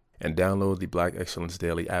blackexcellencedaily.com, and download the Black Excellence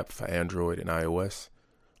Daily app for Android and iOS.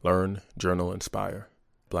 Learn, journal, inspire.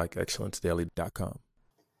 blackexcellencedaily.com.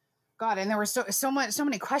 God, and there were so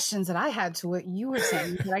many questions that I had to what you were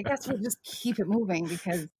saying, but I guess we'll just keep it moving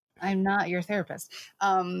because I'm not your therapist.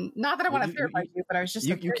 Not that I want to therapize you, but I was just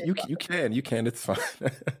you can, it's fine.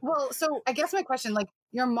 Well, so I guess my question, like,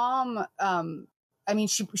 your mom, I mean,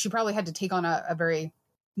 she probably had to take on a very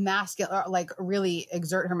masculine, like really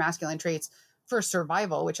exert her masculine traits for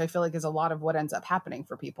survival, which I feel like is a lot of what ends up happening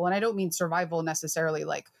for people. And I don't mean survival necessarily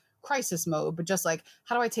like crisis mode, but just like,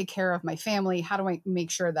 how do I take care of my family? How do I make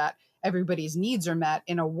sure that everybody's needs are met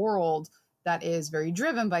in a world that is very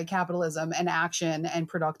driven by capitalism and action and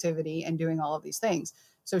productivity and doing all of these things?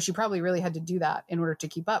 So she probably really had to do that in order to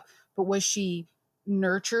keep up. But was she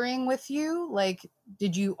nurturing with you? Like,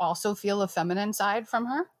 did you also feel a feminine side from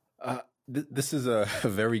her? This is a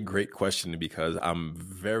very great question, because I'm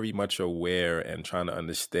very much aware and trying to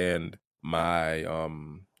understand my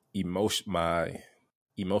emotional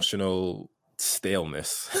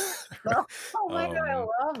staleness. Oh my God, I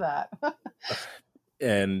love that.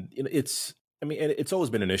 And it's always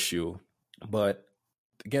been an issue, but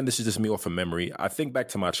again, this is just me off of memory. I think back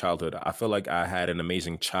to my childhood. I feel like I had an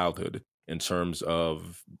amazing childhood in terms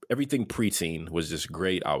of everything. Preteen was just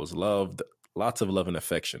great. I was loved, lots of love and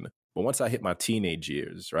affection. But once I hit my teenage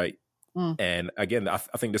years, right? And again, I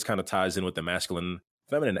think this kind of ties in with the masculine,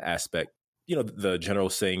 feminine aspect. You know, the general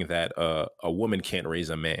saying that a woman can't raise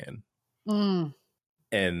a man. And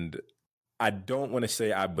I don't want to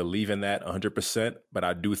say I believe in that 100%, but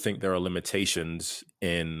I do think there are limitations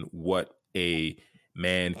in what a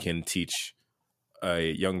man can teach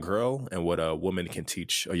a young girl and what a woman can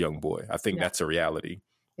teach a young boy. I think that's a reality.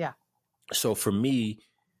 Yeah. So for me,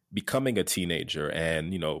 becoming a teenager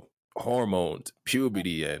and, you know, hormones,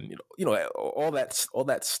 puberty, and you know all that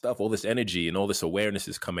stuff, all this energy and all this awareness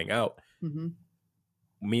is coming out.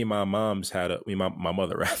 Me and my my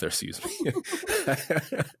mother rather, excuse me.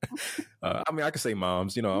 I mean, I could say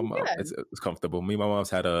moms, you know, it's comfortable. Me and my mom's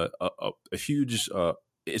had a huge,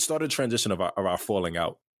 it started a transition of our falling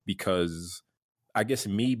out, because I guess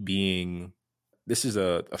me being, this is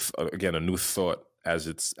again, a new thought as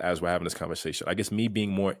we're having this conversation. I guess me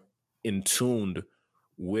being more in tuned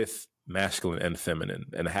with masculine and feminine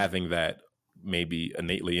and having that maybe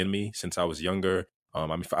innately in me since I was younger. I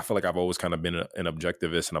mean, I feel like I've always kind of been an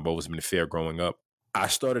objectivist and I've always been fair growing up. I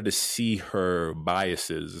started to see her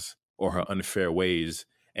biases or her unfair ways.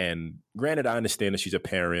 And granted, I understand that she's a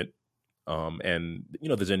parent, and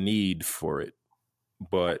there's a need for it,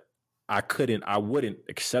 but I wouldn't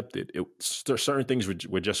accept it. Certain things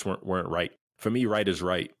weren't right. For me, right is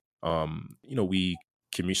right.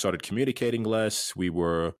 We started communicating less. We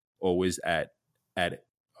were always at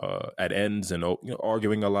ends and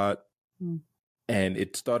arguing a lot. And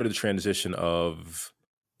it started the transition of,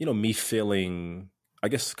 me feeling, I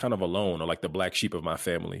guess, kind of alone or like the black sheep of my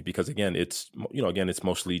family, because again, it's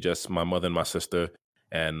mostly just my mother and my sister.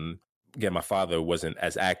 And again, my father wasn't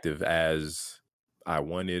as active as I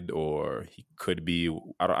wanted, or he could be.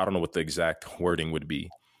 I don't know what the exact wording would be,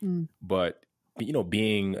 but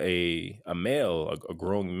being a male, a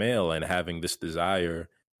growing male, and having this desire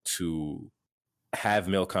to have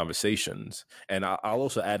male conversations. And I'll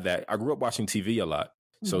also add that I grew up watching TV a lot.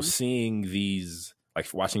 So seeing these,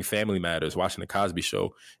 like watching Family Matters, watching The Cosby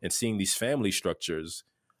Show, and seeing these family structures,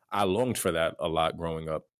 I longed for that a lot growing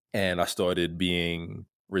up. And I started being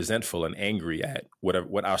resentful and angry at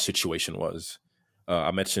what our situation was.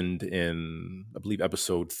 I mentioned in, I believe,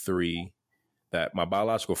 episode 3 that my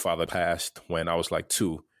biological father passed when I was like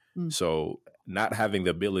 2. So not having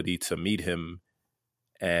the ability to meet him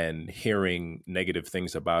and hearing negative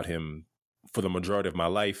things about him for the majority of my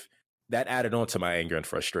life, that added on to my anger and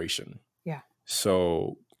frustration. Yeah.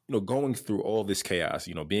 So, going through all this chaos,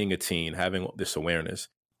 being a teen, having this awareness,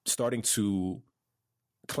 starting to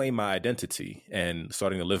claim my identity and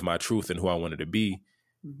starting to live my truth and who I wanted to be,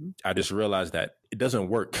 I just realized that it doesn't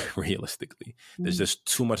work realistically. There's just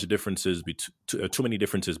too many differences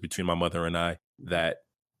between my mother and I that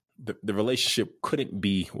the relationship couldn't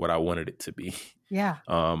be what I wanted it to be. Yeah.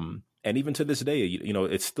 And even to this day,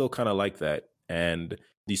 it's still kind of like that. And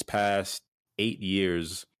these past 8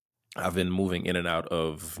 years, I've been moving in and out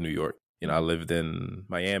of New York. I lived in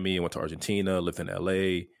Miami, went to Argentina, lived in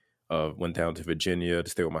LA, went down to Virginia to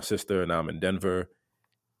stay with my sister, and now I'm in Denver.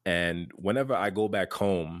 And whenever I go back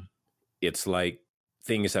home, it's like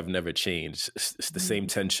things have never changed. It's the same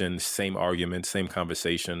tension, same arguments, same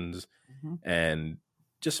conversations, and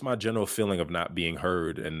just my general feeling of not being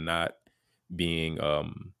heard and not being,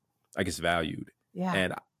 I guess, valued. Yeah.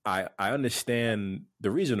 And I understand the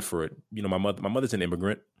reason for it. My mother's an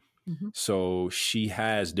immigrant, so she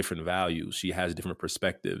has different values. She has different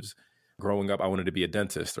perspectives. Growing up, I wanted to be a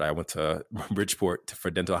dentist. Right? I went to Bridgeport for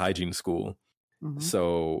dental hygiene school.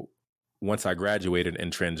 So once I graduated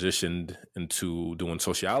and transitioned into doing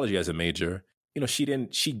sociology as a major,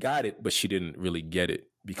 she got it, but she didn't really get it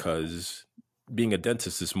because being a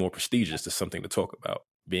dentist is more prestigious. It's something to talk about.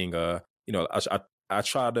 Being I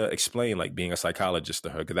tried to explain like being a psychologist to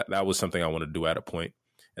her, because that was something I wanted to do at a point.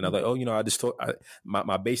 And I was like, I just talk.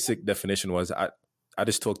 My basic definition was I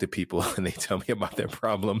just talk to people and they tell me about their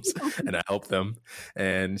problems and I help them.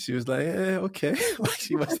 And she was like, okay.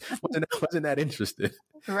 She wasn't that interested.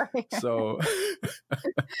 Right. So,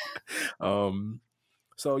 over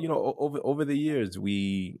the years,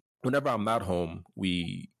 whenever I'm not home,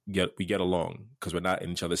 we get along because we're not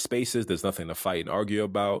in each other's spaces. There's nothing to fight and argue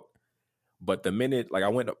about. But the minute, like I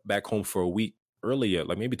went back home for a week earlier,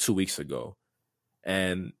 like maybe 2 weeks ago,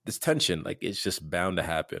 and this tension, like it's just bound to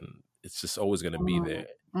happen. It's just always going to be there.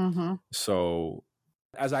 So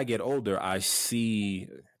as I get older, I see,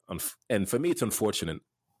 and for me, it's fortunate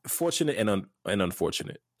and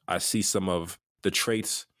unfortunate. I see some of the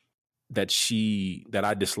traits that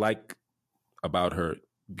I dislike about her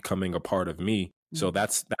becoming a part of me. So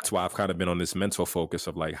that's why I've kind of been on this mental focus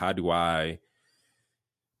of like, how do I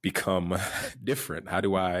become different? How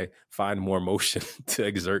do I find more emotion to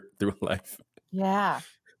exert through life? Yeah.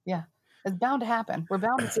 Yeah. It's bound to happen. We're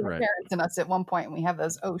bound to see our parents in us at one point, and we have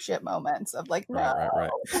those oh shit moments of like, no.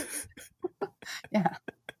 Right. Yeah.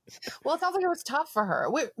 Well, it sounds like it was tough for her.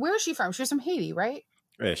 Where is she from? She's from Haiti, right?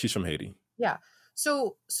 Yeah, she's from Haiti. Yeah.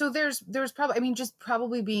 So there's probably, just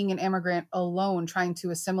probably being an immigrant alone, trying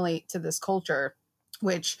to assimilate to this culture,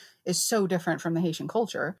 which is so different from the Haitian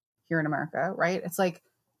culture here in America, right? It's like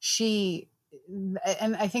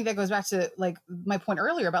and I think that goes back to like my point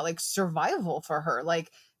earlier about like survival for her.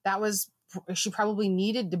 Like she probably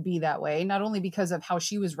needed to be that way, not only because of how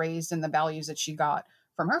she was raised and the values that she got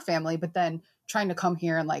from her family, but then trying to come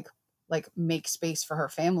here and like make space for her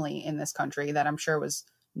family in this country that I'm sure was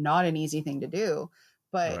not an easy thing to do.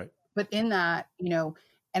 But in that,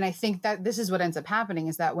 And I think that this is what ends up happening,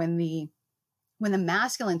 is that when the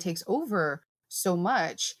masculine takes over so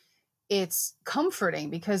much, it's comforting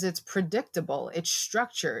because it's predictable, it's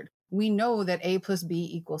structured. We know that A plus B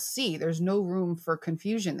equals C. There's no room for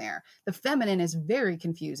confusion there. The feminine is very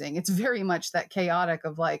confusing. It's very much that chaotic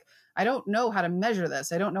of like, I don't know how to measure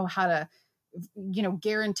this. I don't know how to,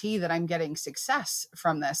 guarantee that I'm getting success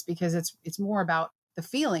from this, because it's more about the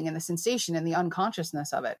feeling and the sensation and the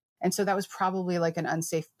unconsciousness of it. And so that was probably like an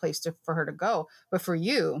unsafe place for her to go. But for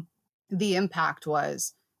you, the impact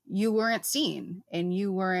was you weren't seen, and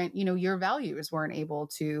you weren't, your values weren't able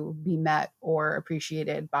to be met or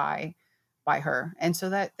appreciated by her. And so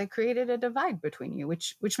that created a divide between you,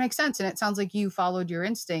 which makes sense. And it sounds like you followed your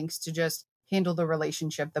instincts to just handle the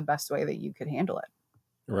relationship the best way that you could handle it.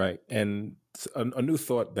 Right. And a new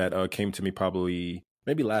thought that came to me probably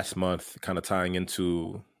maybe last month, kind of tying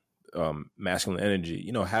into masculine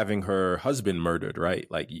energy, having her husband murdered, right?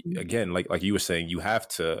 Like, again, like you were saying, you have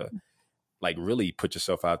to like really put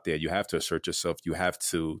yourself out there. You have to assert yourself. You have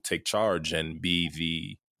to take charge and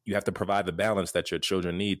you have to provide the balance that your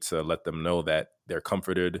children need to let them know that they're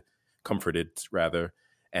comforted rather,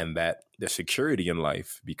 and that there's security in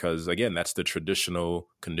life, because again, that's the traditional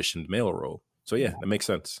conditioned male role. So yeah, that makes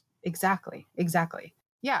sense. Exactly.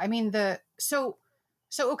 Yeah. I mean, so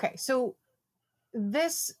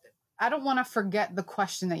this, I don't want to forget the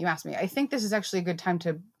question that you asked me. I think this is actually a good time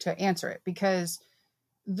to answer it, because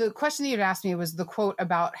the question that you'd asked me was the quote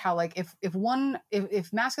about how, like,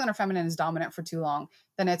 if masculine or feminine is dominant for too long,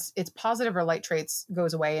 then its positive or light traits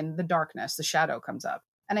goes away, and the darkness, the shadow comes up.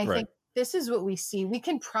 And I think this is what we see. We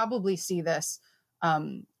can probably see this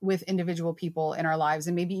with individual people in our lives,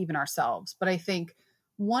 and maybe even ourselves. But I think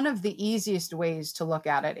one of the easiest ways to look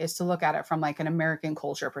at it is to look at it from like an American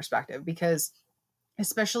culture perspective, because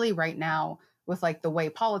especially right now with like the way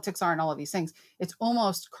politics are and all of these things, it's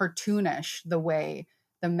almost cartoonish the way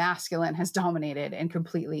the masculine has dominated and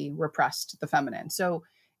completely repressed the feminine. So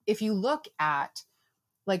if you look at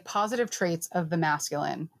like positive traits of the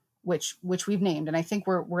masculine, which we've named, and I think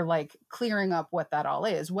we're like clearing up what that all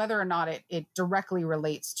is, whether or not it directly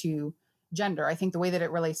relates to gender. I think the way that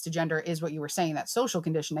it relates to gender is what you were saying, that social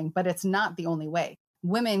conditioning, but it's not the only way.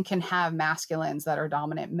 Women can have masculines that are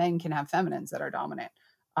dominant. Men can have feminines that are dominant.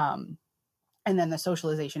 And then the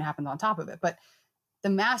socialization happens on top of it. But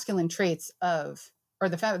the masculine traits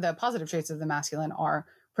the positive traits of the masculine are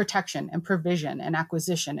protection and provision and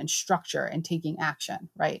acquisition and structure and taking action,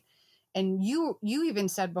 right? And you even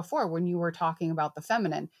said before, when you were talking about the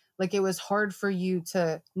feminine, like it was hard for you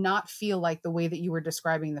to not feel like the way that you were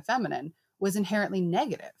describing the feminine was inherently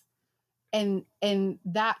negative. And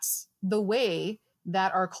that's the way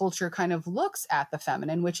that our culture kind of looks at the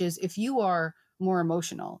feminine, which is, if you are more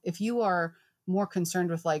emotional, if you are more concerned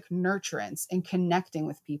with like nurturance and connecting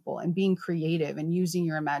with people and being creative and using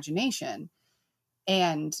your imagination,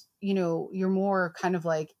 and you're more kind of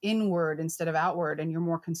like inward instead of outward, and you're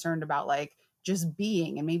more concerned about like just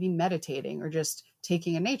being and maybe meditating or just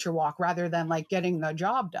taking a nature walk rather than like getting the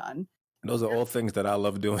job done. Those are all things that I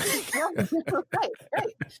love doing. Right.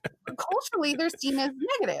 Culturally, they're seen as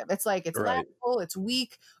negative. It's like, it's laughable, it's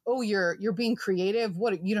weak. Oh, you're being creative.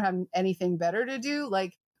 What, you don't have anything better to do?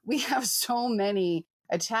 Like, we have so many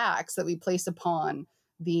attacks that we place upon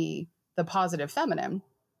the positive feminine.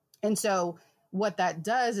 And so what that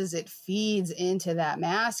does is it feeds into that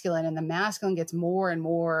masculine, and the masculine gets more and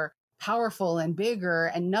more powerful and bigger,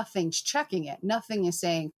 and nothing's checking it. Nothing is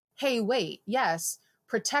saying, hey, wait, yes,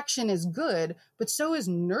 protection is good, but so is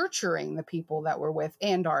nurturing the people that we're with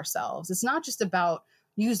and ourselves. It's not just about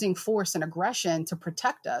using force and aggression to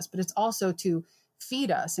protect us, but it's also to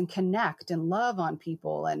feed us and connect and love on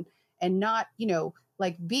people, and not,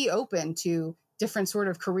 like be open to different sort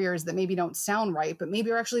of careers that maybe don't sound right, but maybe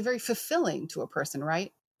are actually very fulfilling to a person,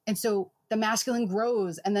 right? And so the masculine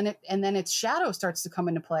grows, and then its shadow starts to come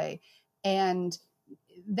into play, and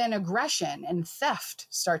then aggression and theft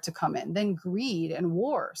start to come in, then greed and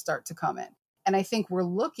war start to come in. And I think we're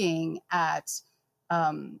looking at,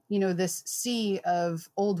 this sea of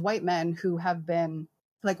old white men who have been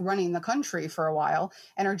like running the country for a while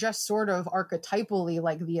and are just sort of archetypally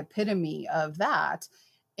like the epitome of that.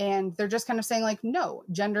 And they're just kind of saying like, no,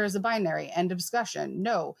 gender is a binary, end of discussion.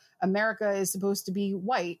 No, America is supposed to be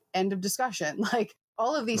white, end of discussion. Like,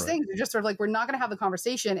 all of these things are just sort of like, we're not going to have the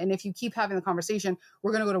conversation. And if you keep having the conversation,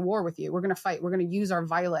 we're going to go to war with you. We're going to fight. We're going to use our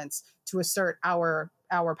violence to assert our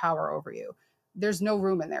power over you. There's no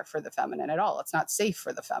room in there for the feminine at all. It's not safe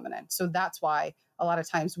for the feminine. So that's why a lot of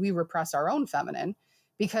times we repress our own feminine,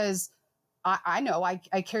 because I know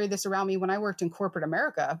I carried this around me when I worked in corporate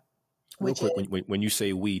America. Real quick, when you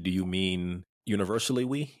say we, do you mean Universally,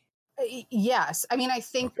 we? Yes. I mean, I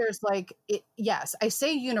think Okay. there's like, yes, I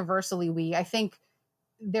say universally we. I think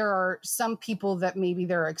there are some people that maybe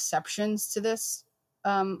there are exceptions to this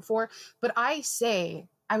for, but I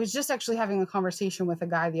was just actually having a conversation with a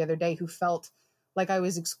guy the other day who felt like I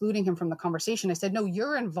was excluding him from the conversation. I said, no,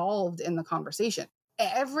 you're involved in the conversation.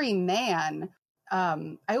 Every man,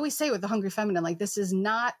 I always say with the Hungry Feminine, like, this is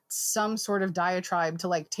not some sort of diatribe to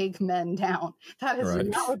like take men down. That is Right.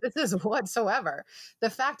 not what this is whatsoever. The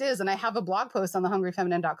fact is, and I have a blog post on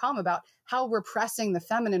thehungryfeminine.com about how repressing the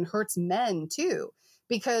feminine hurts men too.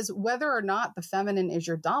 Because whether or not the feminine is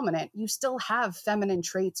your dominant, you still have feminine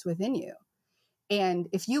traits within you. And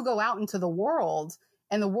if you go out into the world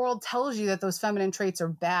and the world tells you that those feminine traits are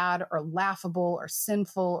bad or laughable or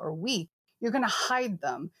sinful or weak, you're going to hide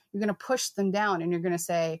them. You're going to push them down and you're going to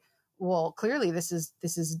say, well, clearly this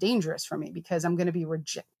is dangerous for me because I'm going to be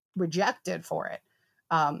rejected for it.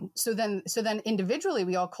 So then individually,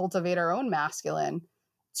 we all cultivate our own masculine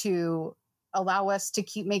to allow us to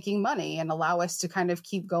keep making money and allow us to kind of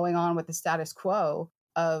keep going on with the status quo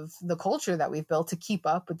of the culture that we've built to keep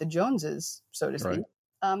up with the Joneses, so to speak.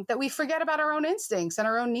 Right. That we forget about our own instincts and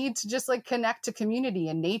our own need to just like connect to community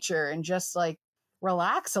and nature and just like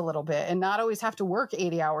relax a little bit and not always have to work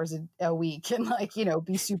 80 hours a week and like,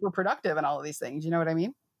 be super productive and all of these things. You know what I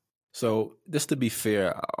mean? So just to be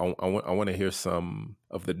fair, I want to hear some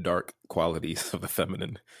of the dark qualities of the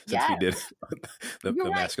feminine since we did the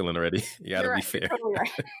masculine already. You got to be fair. You're totally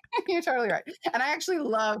right. You're totally right. And I actually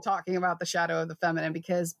love talking about the shadow of the feminine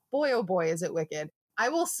because boy, oh boy, is it wicked. I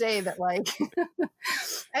will say that like,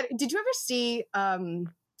 did you ever see, I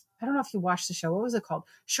don't know if you watched the show. What was it called?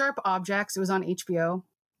 Sharp Objects. It was on HBO.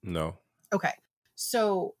 No. Okay.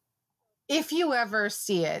 So if you ever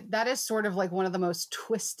see it, that is sort of like one of the most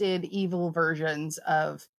twisted, evil versions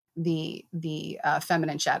of the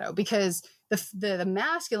feminine shadow, because the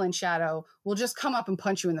masculine shadow will just come up and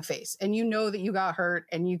punch you in the face, and you know that you got hurt,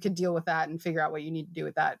 and you could deal with that and figure out what you need to do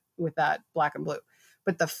with that black and blue.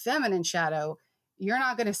 But the feminine shadow, you're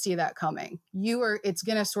not going to see that coming. It's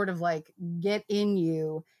going to sort of like get in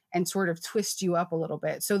you and sort of twist you up a little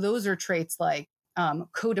bit. So those are traits like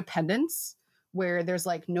codependence, where there's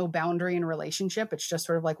like no boundary in a relationship. It's just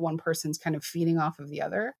sort of like one person's kind of feeding off of the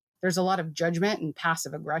other. There's a lot of judgment and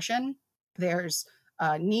passive aggression. There's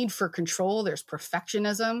need for control. There's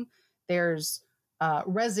perfectionism. There's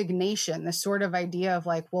resignation, this sort of idea of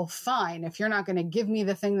like, well, fine, if you're not going to give me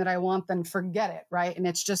the thing that I want, then forget it, right? And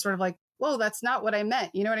it's just sort of like, whoa, that's not what I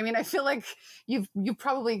meant. You know what I mean? I feel like you've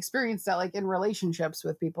probably experienced that like in relationships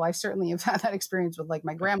with people. I certainly have had that experience with like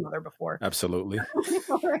my grandmother before. Absolutely. You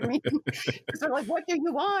know what I mean? They're like, what do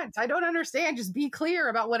you want? I don't understand. Just be clear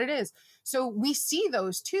about what it is. So we see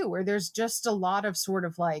those too, where there's just a lot of sort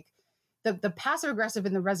of like the passive aggressive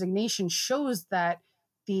and the resignation shows that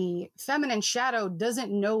the feminine shadow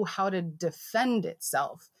doesn't know how to defend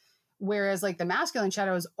itself. Whereas like the masculine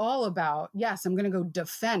shadow is all about, yes, I'm going to go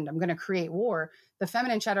defend. I'm going to create war. The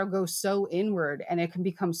feminine shadow goes so inward and it can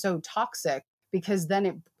become so toxic because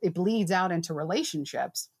then it bleeds out into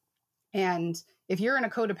relationships. And if you're in a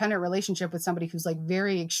codependent relationship with somebody who's like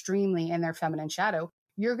very extremely in their feminine shadow,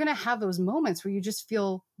 you're going to have those moments where you just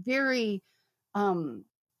feel very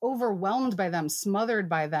overwhelmed by them, smothered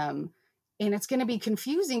by them. And it's going to be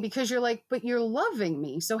confusing because you're like, but you're loving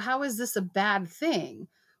me. So how is this a bad thing?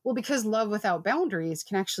 Well, because love without boundaries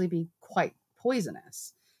can actually be quite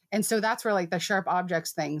poisonous. And so that's where like the sharp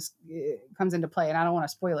objects things comes into play. And I don't want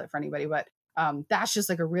to spoil it for anybody, but that's just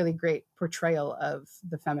like a really great portrayal of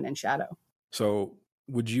the feminine shadow. So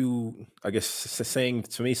would you, I guess,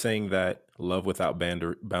 saying that love without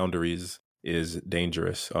boundaries is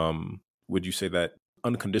dangerous, would you say that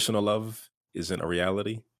unconditional love isn't a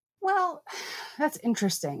reality? Well, that's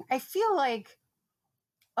interesting. I feel like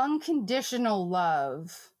unconditional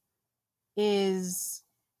love is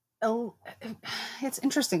it's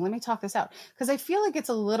interesting. Let me talk this out, because I feel like it's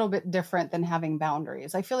a little bit different than having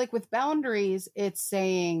boundaries. I feel like with boundaries, it's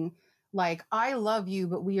saying like, I love you,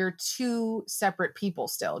 but we are two separate people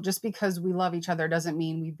still. Just because we love each other doesn't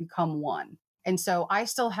mean we become one. And so I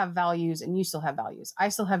still have values and you still have values. I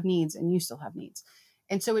still have needs and you still have needs.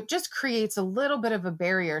 And so it just creates a little bit of a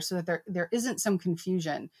barrier so that there isn't some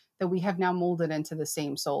confusion that we have now molded into the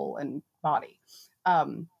same soul and body.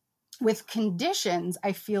 With conditions,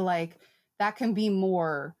 I feel like that can be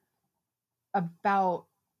more about,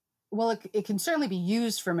 well, it can certainly be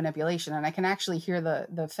used for manipulation. And I can actually hear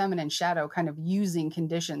the feminine shadow kind of using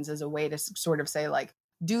conditions as a way to sort of say like,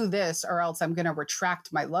 do this or else I'm going to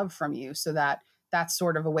retract my love from you. So that's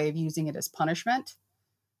sort of a way of using it as punishment.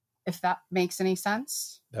 if that makes any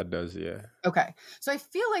sense. That does, yeah. Okay. So I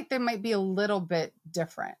feel like they might be a little bit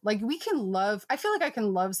different. Like I feel like I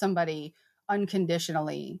can love somebody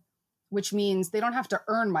unconditionally, which means they don't have to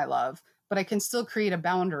earn my love, but I can still create a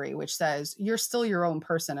boundary which says you're still your own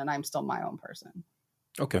person and I'm still my own person.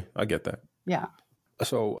 Okay, I get that. Yeah.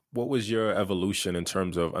 So what was your evolution in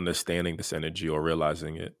terms of understanding this energy or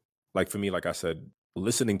realizing it? Like for me, like I said,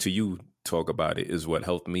 listening to you talk about it is what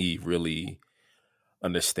helped me really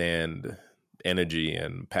understand energy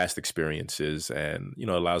and past experiences, and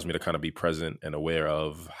allows me to kind of be present and aware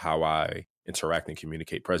of how I interact and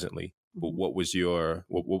communicate presently. But what was your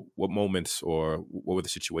what moments or what were the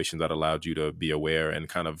situations that allowed you to be aware and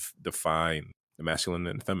kind of define the masculine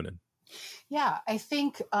and feminine? Yeah, I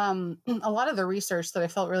think a lot of the research that I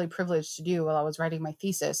felt really privileged to do while I was writing my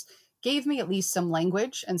thesis gave me at least some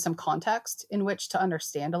language and some context in which to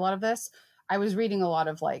understand a lot of this. I was reading a lot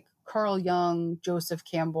of like Carl Jung, Joseph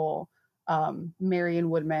Campbell, Marion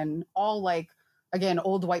Woodman, all like, again,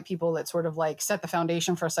 old white people that sort of like set the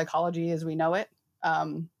foundation for psychology as we know it,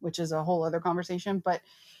 which is a whole other conversation. But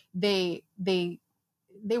they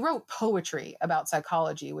wrote poetry about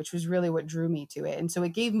psychology, which was really what drew me to it. And so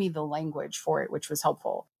it gave me the language for it, which was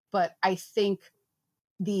helpful. But I think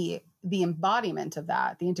the embodiment of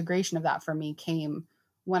that, the integration of that for me came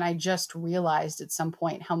when I just realized at some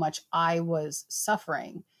point how much I was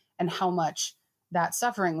suffering and how much that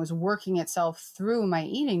suffering was working itself through my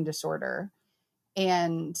eating disorder.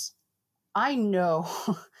 And I know,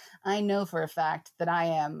 I know for a fact that I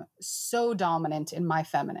am so dominant in my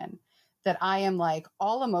feminine that I am like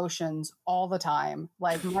all emotions all the time.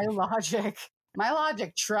 Like my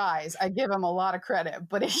logic tries. I give him a lot of credit,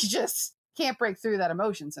 but he just can't break through that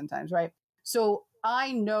emotion sometimes, right? So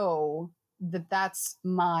I know that that's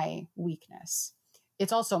my weakness.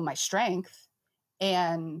 It's also my strength.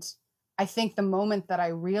 And I think the moment that I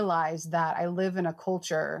realized that I live in a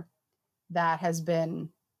culture that has been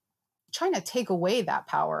trying to take away that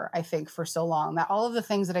power, I think, for so long, that all of the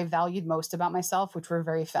things that I valued most about myself, which were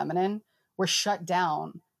very feminine, were shut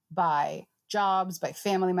down by jobs, by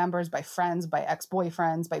family members, by friends, by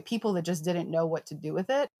ex-boyfriends, by people that just didn't know what to do with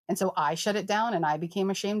it. And so I shut it down and I became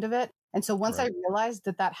ashamed of it. And so once I realized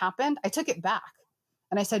that that happened, I took it back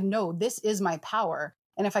and I said, no, this is my power.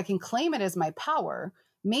 And if I can claim it as my power,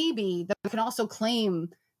 maybe that I can also claim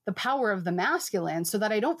the power of the masculine so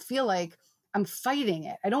that I don't feel like I'm fighting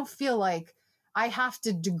it. I don't feel like I have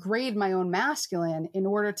to degrade my own masculine in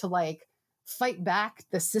order to like fight back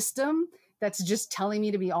the system that's just telling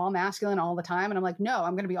me to be all masculine all the time. And I'm like, no,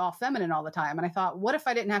 I'm going to be all feminine all the time. And I thought, what if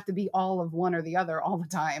I didn't have to be all of one or the other all the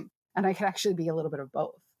time? And I could actually be a little bit of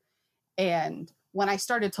both. And when I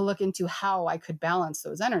started to look into how I could balance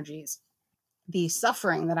those energies, the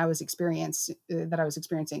suffering that I was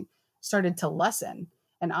experiencing started to lessen.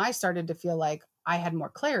 And I started to feel like I had more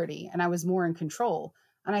clarity and I was more in control.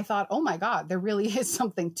 And I thought, oh my God, there really is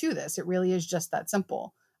something to this. It really is just that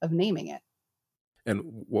simple of naming it. And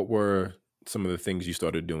what were some of the things you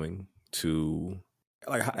started doing to,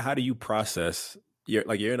 like, how do you process, you're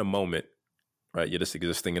in a moment, right? You're just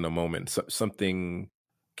existing in a moment. So, something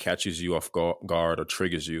catches you off guard or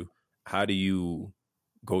triggers you. How do you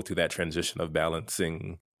go through that transition of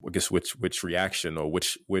balancing, I guess, which reaction or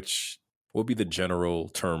which what would be the general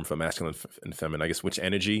term for masculine and feminine? I guess which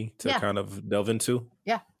energy to kind of delve into?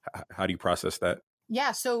 Yeah. How do you process that?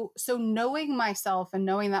 Yeah. So knowing myself and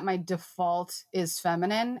knowing that my default is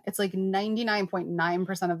feminine, it's like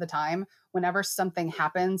 99.9% of the time, whenever something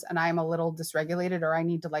happens and I'm a little dysregulated or I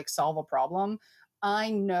need to like solve a problem,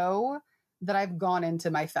 I know that I've gone into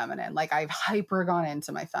my feminine. Like I've hyper gone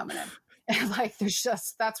into my feminine. And like,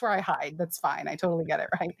 that's where I hide. That's fine. I totally get it.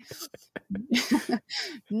 Right.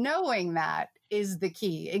 Knowing that is the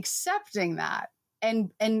key, accepting that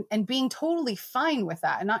and being totally fine with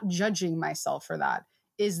that and not judging myself for that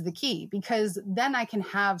is the key, because then I can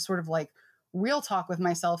have sort of like real talk with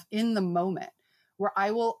myself in the moment where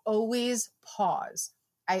I will always pause.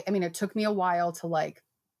 I mean, it took me a while to like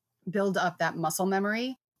build up that muscle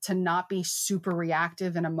memory to not be super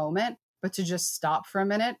reactive in a moment, but to just stop for a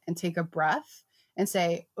minute and take a breath and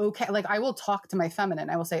say, okay, like I will talk to my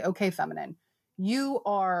feminine. I will say, okay, feminine, you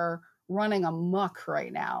are running amok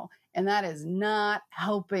right now. And that is not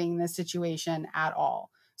helping the situation at all.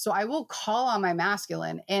 So I will call on my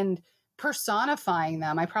masculine and personifying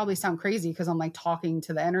them. I probably sound crazy because I'm like talking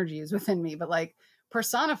to the energies within me, but like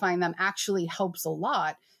personifying them actually helps a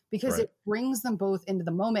lot because it brings them both into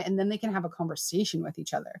the moment and then they can have a conversation with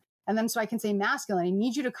each other. And then so I can say, masculine, I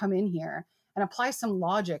need you to come in here and apply some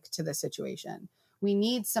logic to the situation. We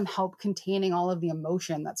need some help containing all of the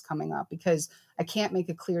emotion that's coming up because I can't make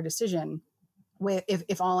a clear decision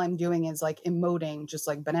if all I'm doing is like emoting just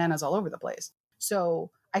like bananas all over the place.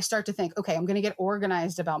 So I start to think, okay, I'm going to get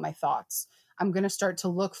organized about my thoughts. I'm going to start to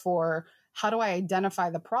look for, how do I identify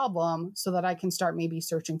the problem so that I can start maybe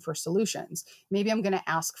searching for solutions? Maybe I'm going to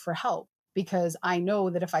ask for help, because I know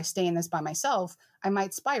that if I stay in this by myself, I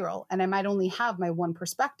might spiral and I might only have my one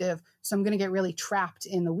perspective. So I'm going to get really trapped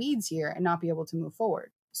in the weeds here and not be able to move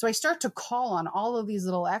forward. So I start to call on all of these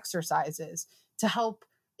little exercises to help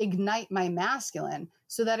ignite my masculine,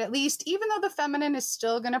 so that at least, even though the feminine is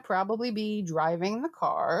still going to probably be driving the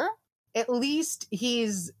car, at least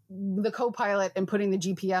he's the co-pilot and putting the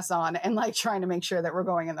GPS on and like trying to make sure that we're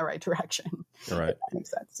going in the right direction. Right. If that makes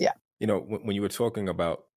sense. Yeah. You know, when you were talking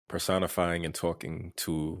about personifying and talking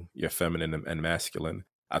to your feminine and masculine,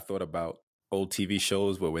 I thought about old TV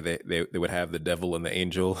shows where they would have the devil and the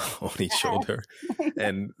angel on each shoulder.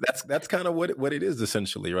 And that's kind of what it is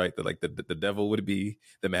essentially, right? That like the devil would be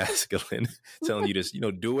the masculine telling you just,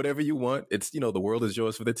 do whatever you want. It's, the world is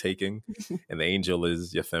yours for the taking. And the angel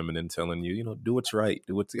is your feminine telling you, do what's right,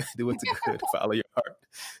 do what's good, follow your heart.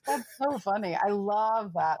 That's so funny. I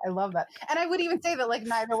love that. I love that. And I would even say that like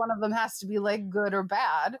neither one of them has to be like good or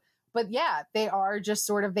bad, but yeah, they are just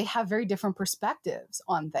sort of, they have very different perspectives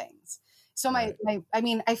on things. So I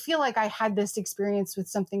mean, I feel like I had this experience with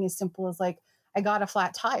something as simple as like, I got a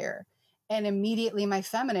flat tire, and immediately my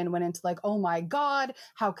feminine went into like, oh my God,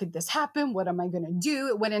 how could this happen? What am I going to do?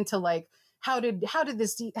 It went into like, I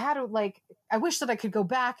wish that I could go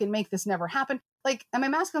back and make this never happen. Like, and my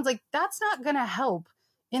masculine's like, that's not going to help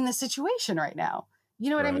in the situation right now. You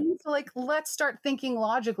know what I mean? So like, let's start thinking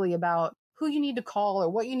logically about who you need to call or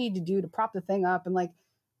what you need to do to prop the thing up. And like,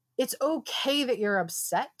 it's okay that you're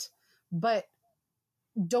upset, but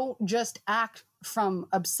don't just act from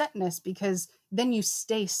upsetness, because then you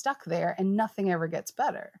stay stuck there and nothing ever gets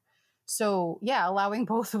better. So yeah, allowing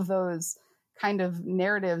both of those kind of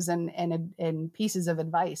narratives and pieces of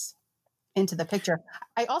advice into the picture.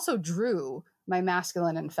 I also drew my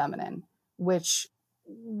masculine and feminine, which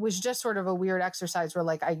was just sort of a weird exercise where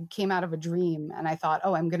like I came out of a dream and I thought,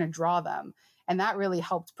 oh, I'm going to draw them. And that really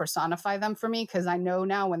helped personify them for me, because I know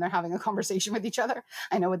now when they're having a conversation with each other,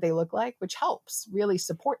 I know what they look like, which helps really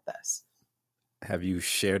support this. Have you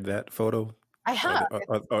shared that photo? I have.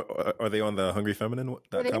 Are they on the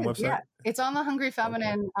hungryfeminine.com website? Yeah, it's on the Hungry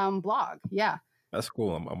Feminine blog. Yeah. That's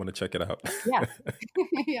cool. I'm going to check it out. Yeah.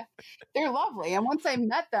 Yeah. They're lovely. And once I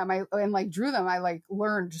met them and like drew them, I like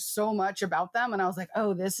learned so much about them. And I was like,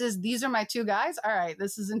 oh, these are my two guys. All right.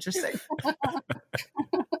 This is interesting.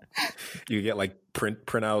 You get like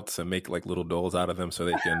printouts and make like little dolls out of them so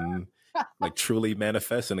they can like truly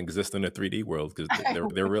manifest and exist in a 3D world, because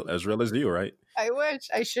they're real as you, right? I wish.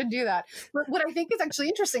 I should do that. But what I think is actually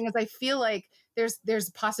interesting is I feel like there's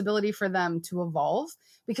a possibility for them to evolve,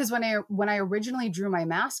 because when I originally drew my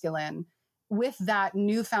masculine, with that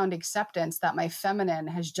newfound acceptance that my feminine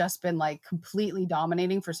has just been like completely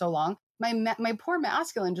dominating for so long, my poor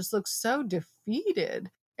masculine just looks so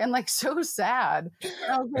defeated and like so sad.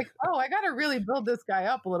 And I was like, oh, I got to really build this guy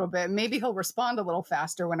up a little bit. Maybe he'll respond a little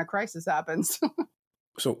faster when a crisis happens.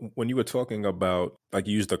 So when you were talking about, like,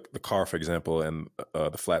 you used the car, for example, and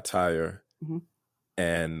the flat tire, mm-hmm.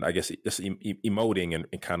 and I guess just emoting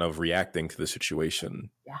and kind of reacting to the situation.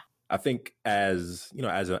 Yeah. I think as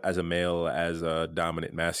a male, as a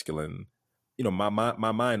dominant masculine, my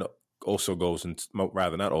mind also goes into,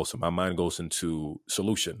 rather not also, my mind goes into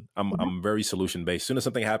solution. I'm very solution based. As soon as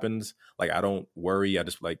something happens, like, I don't worry. I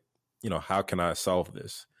just like, how can I solve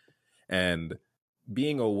this? And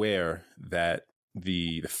being aware that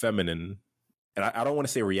the feminine, and I don't want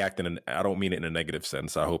to say reacting, and I don't mean it in a negative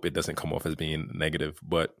sense. I hope it doesn't come off as being negative,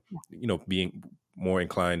 but being more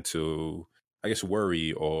inclined to, I guess,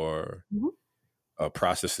 worry or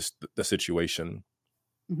process the situation.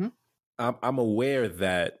 Mm-hmm. I'm aware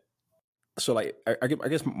that. So like, I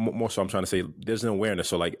guess more so I'm trying to say there's an awareness.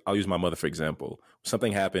 So like, I'll use my mother, for example.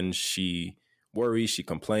 Something happens, she worries, she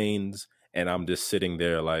complains, and I'm just sitting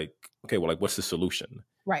there like, okay, well, like, what's the solution?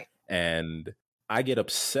 Right. And I get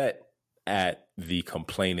upset at the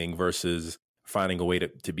complaining versus finding a way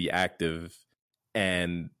to be active.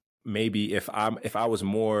 And maybe if I was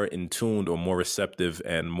more in tuned or more receptive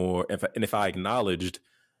and if I acknowledged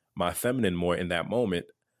my feminine more in that moment,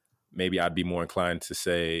 maybe I'd be more inclined to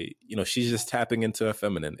say, she's just tapping into her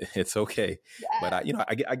feminine. It's okay. Yeah. But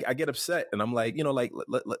I get upset, and I'm like,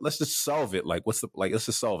 let's just solve it. Like, let's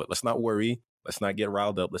just solve it. Let's not worry. Let's not get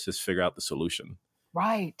riled up. Let's just figure out the solution.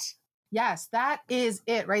 Right. Yes, that is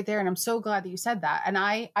it right there. And I'm so glad that you said that. And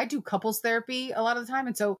I do couples therapy a lot of the time.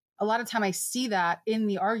 And so a lot of time I see that in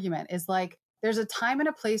the argument is like, there's a time and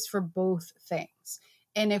a place for both things.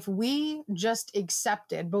 And if we just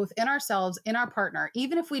accepted both in ourselves, in our partner,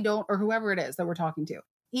 even if we don't, or whoever it is that we're talking to,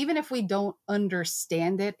 even if we don't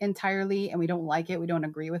understand it entirely and we don't like it, we don't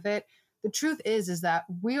agree with it, the truth is that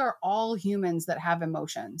we are all humans that have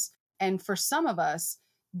emotions. And for some of us,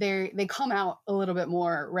 they come out a little bit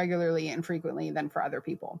more regularly and frequently than for other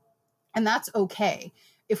people. And that's okay.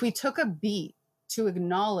 If we took a beat to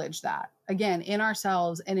acknowledge that, again, in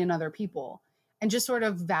ourselves and in other people, and just sort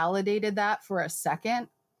of validated that for a second,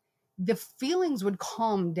 the feelings would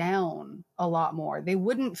calm down a lot more. They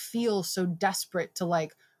wouldn't feel so desperate to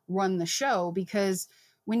like run the show, because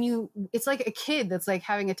it's like a kid that's like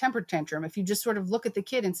having a temper tantrum. If you just sort of look at the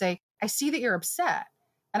kid and say, I see that you're upset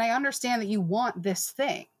and I understand that you want this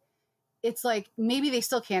thing. It's like, maybe they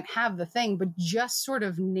still can't have the thing, but just sort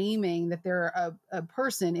of naming that they're a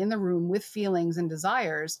person in the room with feelings and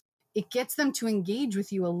desires, it gets them to engage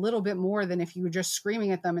with you a little bit more than if you were just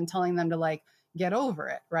screaming at them and telling them to like get over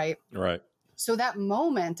it. Right. Right. So that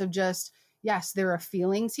moment of just, yes, there are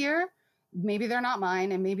feelings here. Maybe they're not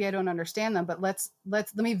mine and maybe I don't understand them, but let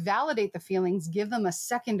me validate the feelings, give them a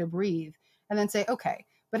second to breathe, and then say, okay,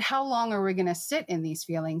 but how long are we going to sit in these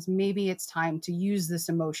feelings? Maybe it's time to use this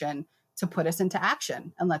emotion to put us into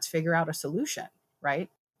action, and let's figure out a solution. Right.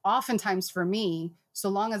 Oftentimes for me, so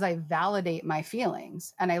long as I validate my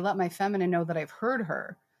feelings and I let my feminine know that I've heard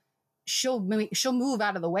her, she'll move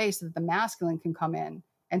out of the way so that the masculine can come in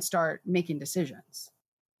and start making decisions.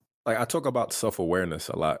 Like, I talk about self-awareness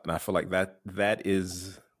a lot, and I feel like that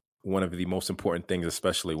is one of the most important things,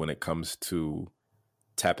 especially when it comes to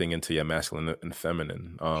tapping into your masculine and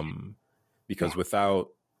feminine. Because without,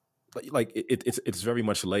 like, it's very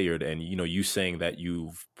much layered, and you saying that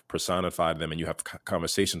you've personified them and you have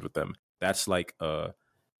conversations with them, that's like or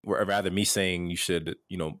rather me saying you should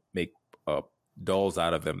make dolls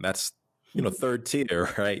out of them, that's third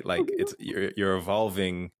tier, right? Like, it's you're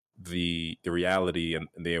evolving the reality and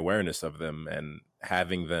the awareness of them, and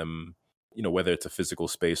having them, whether it's a physical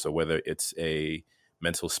space or whether it's a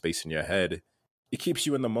mental space in your head, it keeps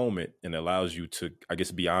you in the moment and allows you to, I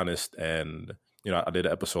guess, be honest. And I did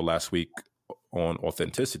an episode last week on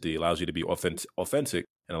authenticity. It allows you to be authentic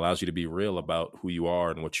and allows you to be real about who you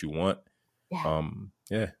are and what you want.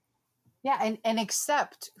 And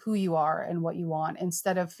accept who you are and what you want,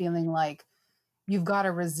 instead of feeling like you've got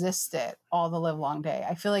to resist it all the live long day.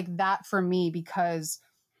 I feel like that for me, because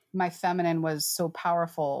my feminine was so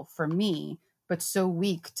powerful for me, but so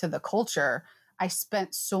weak to the culture, I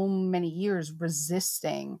spent so many years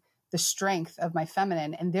resisting the strength of my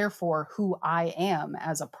feminine and therefore who I am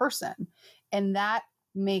as a person. And that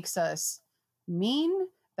makes us mean,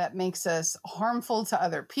 that makes us harmful to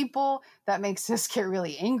other people, that makes us get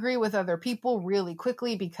really angry with other people really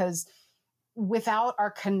quickly, because without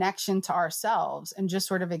our connection to ourselves and just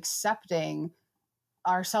sort of accepting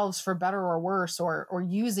ourselves for better or worse, or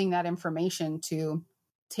using that information to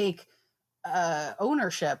take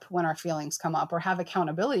ownership when our feelings come up, or have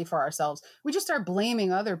accountability for ourselves, we just start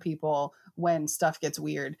blaming other people when stuff gets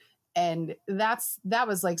weird. And that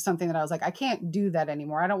was like something that I was like, I can't do that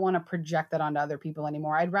anymore. I don't want to project that onto other people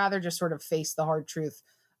anymore. I'd rather just sort of face the hard truth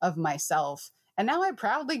of myself. And now I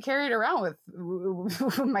proudly carry it around with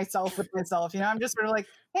myself. I'm just sort of like,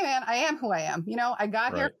 hey man, I am who I am. I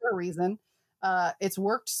got here for a reason. It's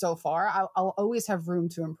worked so far. I'll always have room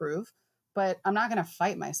to improve, but I'm not going to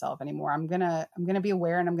fight myself anymore. I'm going to be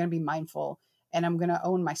aware, and I'm going to be mindful, and I'm going to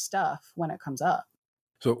own my stuff when it comes up.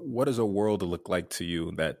 So what does a world look like to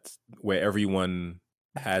you where everyone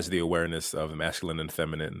has the awareness of masculine and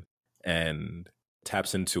feminine and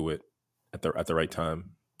taps into it at the right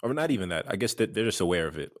time? Or not even that. I guess that they're just aware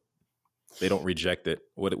of it. They don't reject it.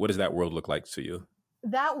 What does that world look like to you?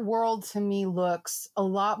 That world to me looks a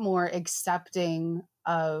lot more accepting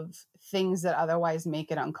of things that otherwise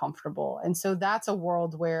make it uncomfortable. And so that's a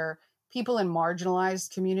world where people in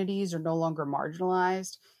marginalized communities are no longer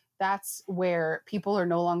marginalized. That's where people are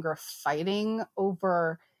no longer fighting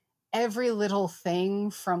over every little thing,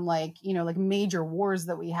 from like major wars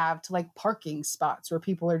that we have to like parking spots where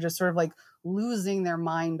people are just sort of like losing their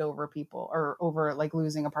mind over people, or over like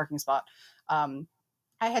losing a parking spot. I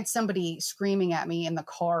had somebody screaming at me in the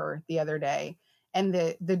car the other day, and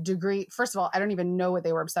the degree, first of all, I don't even know what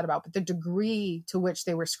they were upset about, but the degree to which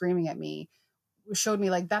they were screaming at me showed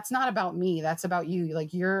me like, that's not about me. That's about you.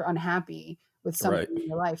 Like, you're unhappy with something in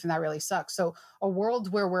your life, and that really sucks. So a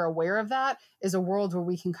world where we're aware of that is a world where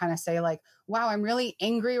we can kind of say like, wow, I'm really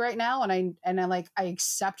angry right now. And I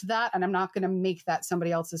accept that. And I'm not going to make that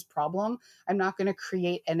somebody else's problem. I'm not going to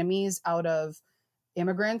create enemies out of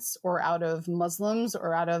immigrants or out of Muslims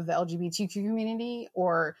or out of the LGBTQ community,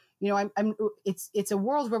 or, you know, it's a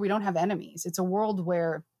world where we don't have enemies. It's a world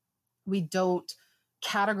where we don't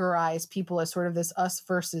categorize people as sort of this us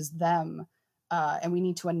versus them. And we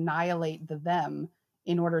need to annihilate the them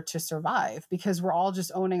in order to survive, because we're all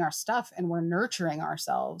just owning our stuff and we're nurturing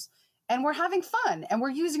ourselves and we're having fun and we're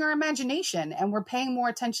using our imagination and we're paying more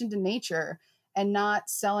attention to nature and not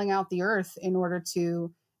selling out the earth in order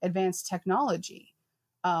to advance technology.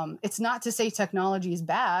 It's not to say technology is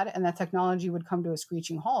bad and that technology would come to a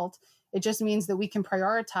screeching halt. It just means that we can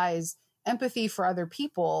prioritize empathy for other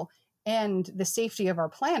people and the safety of our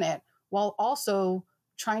planet while also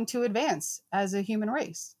trying to advance as a human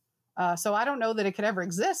race. So I don't know that it could ever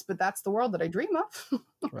exist, but that's the world that I dream of.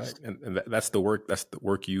 Right. And that's the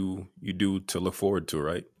work you do to look forward to,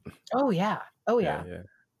 right? Oh yeah. Oh yeah. Yeah.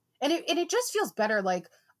 And it just feels better. Like,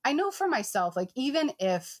 I know for myself, like, even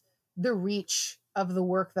if the reach of the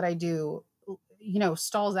work that I do, you know,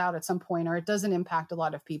 stalls out at some point or it doesn't impact a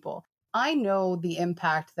lot of people, I know the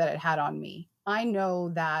impact that it had on me. I know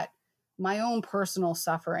that my own personal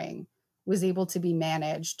suffering was able to be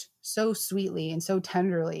managed so sweetly and so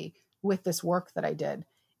tenderly with this work that I did.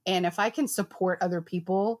 And if I can support other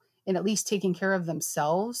people in at least taking care of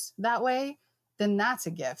themselves that way, then that's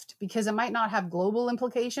a gift, because it might not have global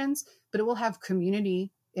implications, but it will have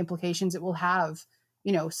community implications. It will have,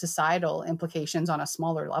 you know, societal implications on a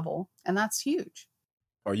smaller level. And that's huge.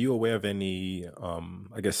 Are you aware of any,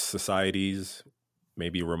 I guess, societies,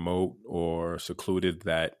 maybe remote or secluded,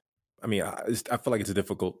 that, I mean, I feel like it's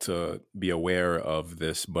difficult to be aware of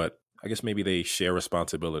this, but I guess maybe they share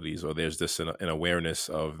responsibilities, or there's this an awareness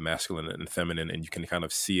of masculine and feminine, and you can kind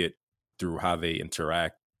of see it through how they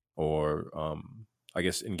interact or, I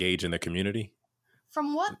guess, engage in the community?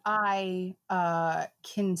 From what I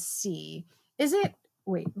can see, is it,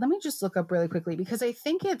 wait, let me just look up really quickly, because I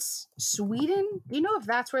think it's Sweden. Do you know if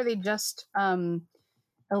that's where they just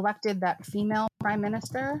elected that female prime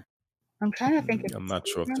minister? I'm trying to think. I'm not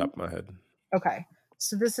sure off the top of my head. Okay.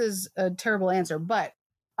 So this is a terrible answer, but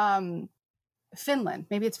Finland,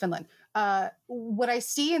 maybe it's Finland. What I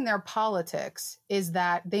see in their politics is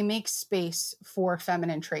that they make space for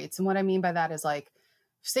feminine traits. And what I mean by that is, like,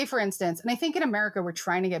 say for instance, and I think in America we're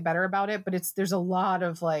trying to get better about it, but there's a lot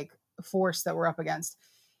of like force that we're up against.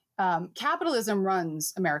 Capitalism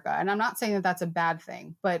runs America, and I'm not saying that that's a bad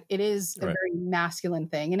thing, but it is a very masculine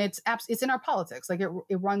thing, and it's in our politics. Like,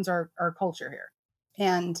 it runs our culture here,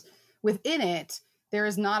 and within it, there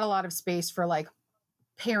is not a lot of space for like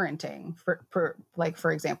parenting,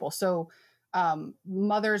 for example. So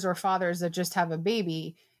mothers or fathers that just have a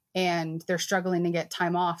baby and they're struggling to get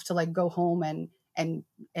time off to like go home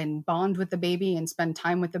and bond with the baby and spend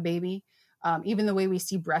time with the baby. Even the way we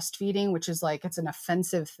see breastfeeding, which is like, it's an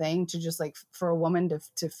offensive thing to just like for a woman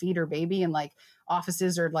to feed her baby, and like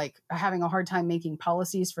offices are like having a hard time making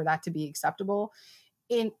policies for that to be acceptable.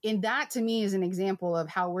 In that, to me, is an example of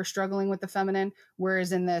how we're struggling with the feminine.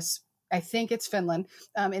 Whereas in this, I think it's Finland,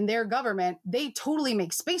 in their government, they totally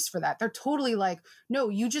make space for that. They're totally like, no,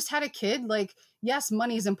 you just had a kid. Like, yes,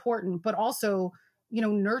 money is important, but also, you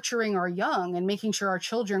know, nurturing our young and making sure our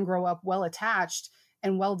children grow up well attached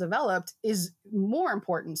and well developed is more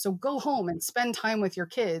important. So go home and spend time with your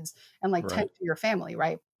kids and like tend to your family,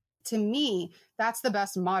 right? To me, that's the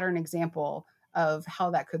best modern example of how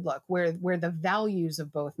that could look, where the values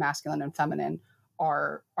of both masculine and feminine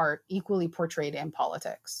are equally portrayed in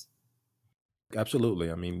politics. Absolutely.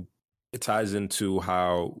 I mean, it ties into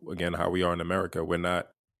how we are in America. We're not,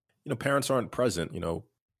 parents aren't present.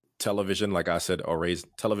 Television, like I said,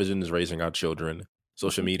 television is raising our children.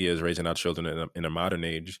 Social media is raising our children in a modern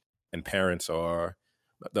age, and parents are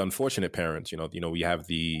the unfortunate parents. We have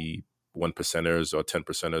the 1%ers or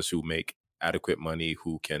 10%ers who make adequate money,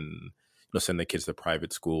 who can send their kids to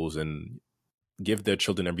private schools and give their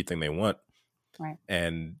children everything they want, right,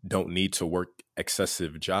 and don't need to work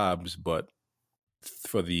excessive jobs. But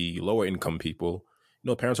for the lower income people,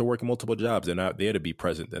 parents are working multiple jobs. They're not there to be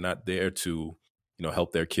present. They're not there to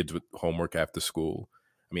help their kids with homework after school.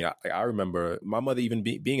 I mean, I remember my mother even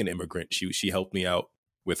being an immigrant. She helped me out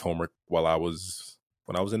with homework when I was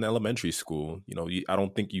in elementary school. I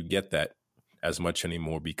don't think you get that as much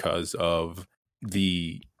anymore because of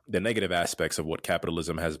the negative aspects of what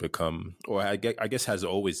capitalism has become, or I guess has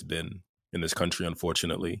always been in this country,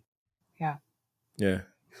 unfortunately. Yeah. Yeah.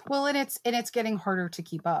 Well, and it's getting harder to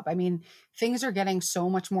keep up. I mean, things are getting so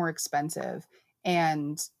much more expensive,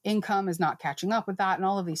 and income is not catching up with that, and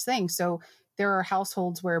all of these things. So there are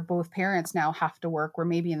households where both parents now have to work, where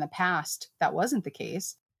maybe in the past that wasn't the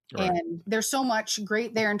case. Right. And there's so much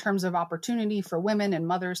great there in terms of opportunity for women and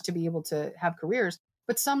mothers to be able to have careers,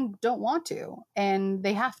 but some don't want to, and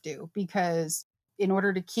they have to, because in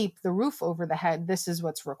order to keep the roof over the head, this is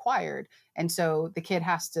what's required. And so the kid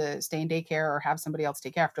has to stay in daycare or have somebody else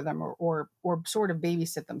take after them, or sort of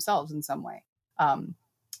babysit themselves in some way.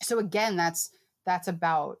 So again, that's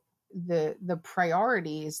about the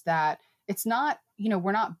priorities, that it's not,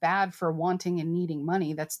 we're not bad for wanting and needing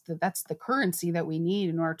money. That's the currency that we need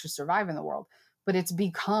in order to survive in the world. But it's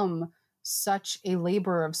become such a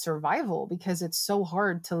labor of survival because it's so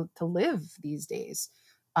hard to live these days.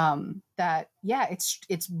 That, yeah,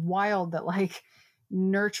 it's wild that, like,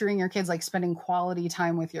 nurturing your kids, like spending quality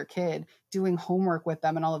time with your kid, doing homework with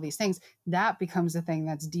them and all of these things, that becomes a thing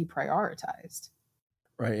that's deprioritized.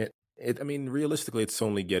 Right. I mean, realistically, it's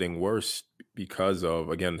only getting worse because of,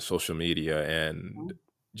 again, social media and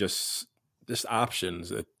just options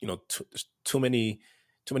that, too many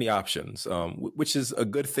options, which is a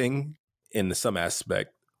good thing in some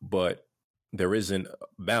aspect, but there isn't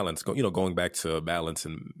balance. Going back to balance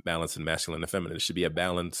and masculine and feminine, there should be a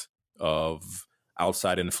balance of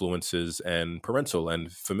outside influences and parental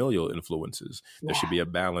and familial influences. Yeah. There should be a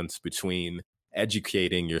balance between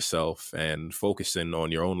educating yourself and focusing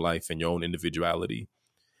on your own life and your own individuality,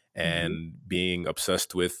 and being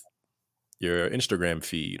obsessed with your Instagram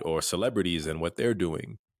feed or celebrities and what they're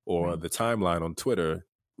doing, or the timeline on Twitter.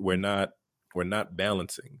 We're not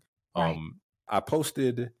balancing. Right. I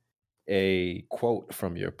posted a quote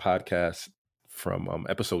from your podcast from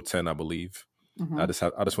episode 10, I believe. I just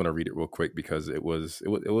want to read it real quick because it was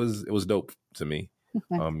dope to me.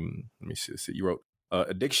 Let me see. You wrote,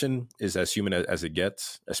 addiction is as human as it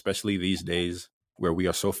gets, especially these days where we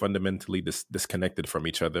are so fundamentally disconnected from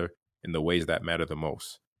each other in the ways that matter the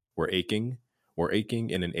most. We're aching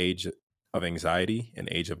in an age of anxiety, an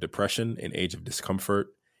age of depression, an age of discomfort,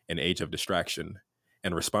 an age of distraction,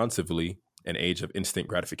 and responsively, an age of instant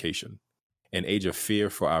gratification, an age of fear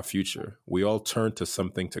for our future. We all turn to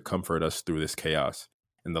something to comfort us through this chaos.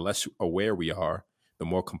 And the less aware we are, the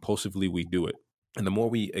more compulsively we do it. And the more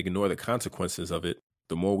we ignore the consequences of it,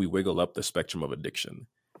 the more we wiggle up the spectrum of addiction.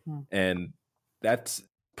 And that's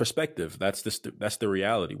perspective. That's the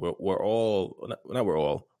reality. We're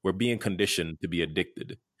being conditioned to be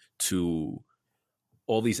addicted to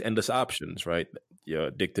all these endless options, right? You're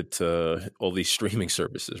addicted to all these streaming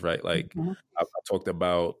services, right? Like I talked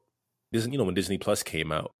about Disney, when Disney Plus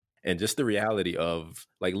came out, and just the reality of,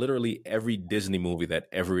 like, literally every Disney movie that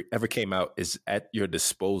ever came out is at your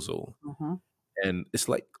disposal. And it's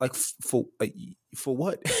like for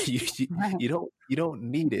what? you don't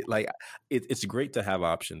need it. Like, it's great to have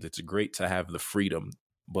options. It's great to have the freedom,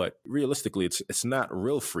 but realistically, it's not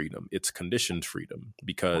real freedom. It's conditioned freedom,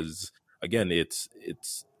 because again, it's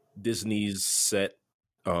Disney's set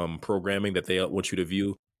programming that they want you to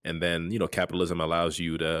view, and then capitalism allows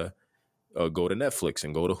you to go to Netflix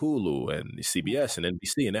and go to Hulu and CBS and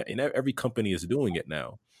NBC, and every company is doing it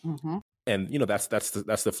now. And that's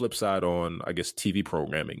the flip side on, I guess, TV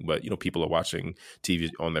programming. But people are watching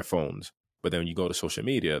TV on their phones. But then you go to social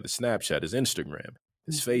media, there's Snapchat, there's Instagram,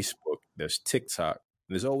 there's Facebook, there's TikTok.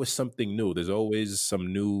 There's always something new. There's always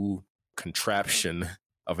some new contraption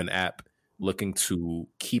of an app looking to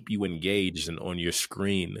keep you engaged and on your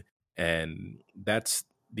screen. And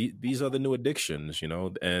these are the new addictions,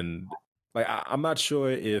 And like, I'm not sure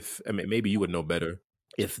if, I mean, maybe you would know better,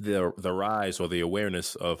 if the rise or the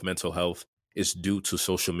awareness of mental health is due to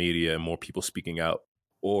social media and more people speaking out,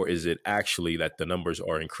 or is it actually that the numbers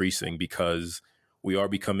are increasing because we are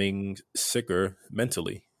becoming sicker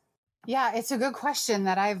mentally? Yeah, it's a good question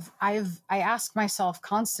that I ask myself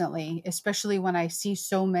constantly, especially when I see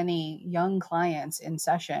so many young clients in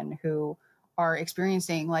session who are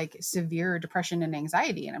experiencing, like, severe depression and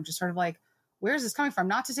anxiety. And I'm just sort of like, where is this coming from?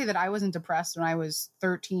 Not to say that I wasn't depressed when I was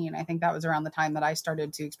 13. I think that was around the time that I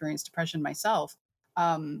started to experience depression myself.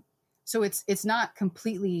 So it's not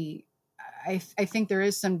completely, I think there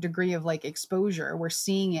is some degree of, like, exposure. We're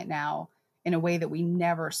seeing it now in a way that we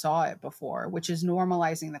never saw it before, which is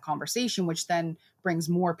normalizing the conversation, which then brings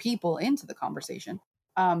more people into the conversation.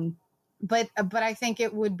 But I think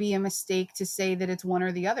it would be a mistake to say that it's one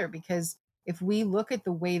or the other, because if we look at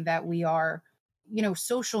the way that we are,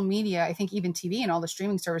 social media, I think even TV and all the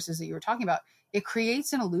streaming services that you were talking about, it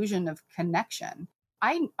creates an illusion of connection.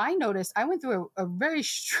 I noticed I went through a very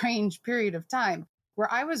strange period of time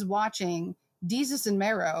where I was watching Desus and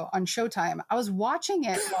Mero on Showtime. I was watching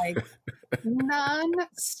it like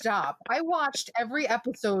non-stop. I watched every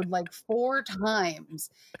episode like 4 times.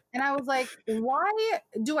 And I was like, why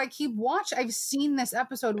do I keep watching? I've seen this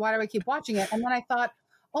episode. Why do I keep watching it? And then I thought,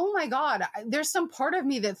 oh my God, there's some part of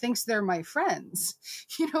me that thinks they're my friends.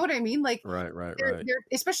 You know what I mean? Like, Right, right, they're, right. they're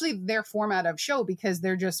especially their format of show, because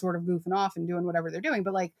they're just sort of goofing off and doing whatever they're doing.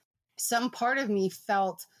 But like, some part of me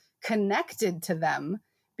felt connected to them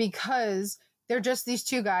because they're just these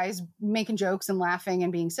two guys making jokes and laughing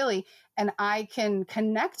and being silly. And I can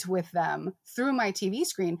connect with them through my TV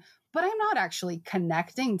screen, but I'm not actually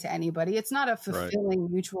connecting to anybody. It's not a fulfilling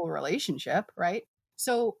mutual relationship, right?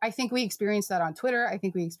 So I think we experience that on Twitter. I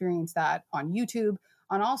think we experience that on YouTube,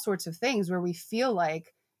 on all sorts of things where we feel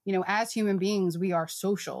like, you know, as human beings, we are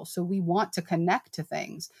social. So we want to connect to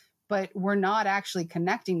things, but we're not actually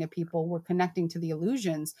connecting to people. We're connecting to the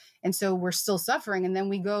illusions. And so we're still suffering. And then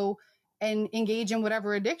we go and engage in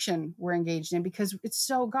whatever addiction we're engaged in because it's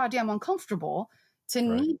so goddamn uncomfortable to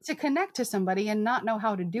need to connect to somebody and not know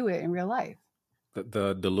how to do it in real life.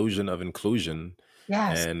 The delusion of inclusion.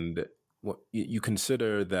 Yes. And what you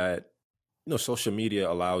consider that, you know, social media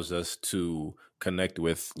allows us to connect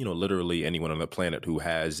with, you know, literally anyone on the planet who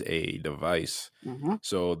has a device. Mm-hmm.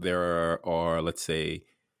 So there are, let's say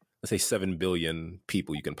 7 billion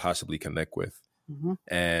people you can possibly connect with. Mm-hmm.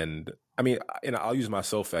 And I mean, and I'll use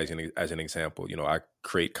myself as an example. You know, I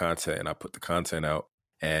create content and I put the content out,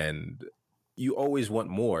 and you always want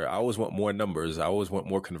more. I always want more numbers. I always want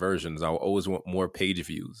more conversions. I always want more page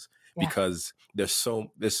views because there's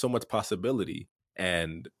so much possibility,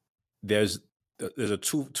 and there's a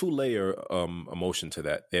two layer emotion to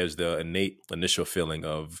that. There's the innate initial feeling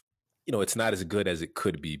of, you know, it's not as good as it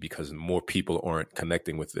could be because more people aren't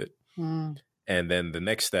connecting with it. Mm. And then the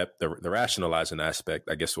next step, the rationalizing aspect,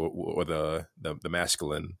 I guess, or the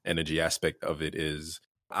masculine energy aspect of it is,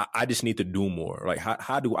 I just need to do more. Like,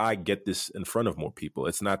 how do I get this in front of more people?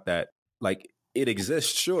 It's not that, like, it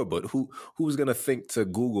exists, sure, but who's gonna think to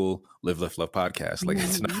Google Live, Lift, Love podcast? Like,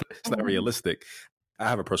 it's not realistic. I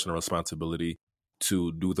have a personal responsibility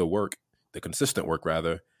to do the work, the consistent work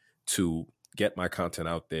rather, to get my content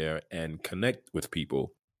out there and connect with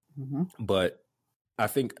people. Mm-hmm. But I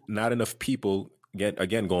think not enough people,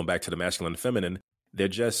 again, going back to the masculine and feminine, they're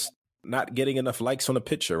just not getting enough likes on a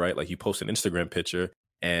picture, right? Like, you post an Instagram picture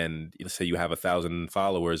and let's say you have 1,000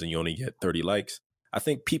 followers and you only get 30 likes. I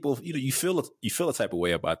think people, you know, you feel a type of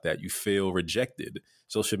way about that. You feel rejected.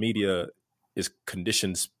 Social media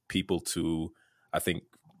conditions people to, I think,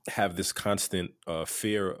 have this constant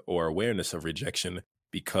fear or awareness of rejection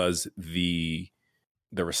because the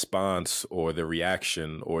response or the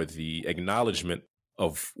reaction or the acknowledgement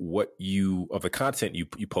of the content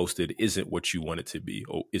you posted isn't what you want it to be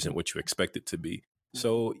or isn't what you expect it to be.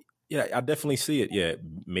 So yeah, I definitely see it. Yeah,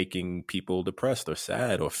 making people depressed or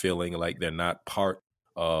sad or feeling like they're not part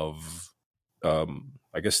of,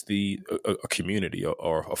 I guess, a community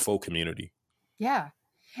or a full community. Yeah.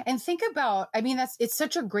 And think about, I mean, it's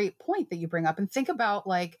such a great point that you bring up. And think about,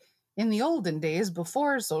 like, in the olden days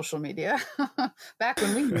before social media, back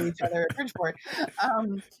when we knew each other at Bridgeport,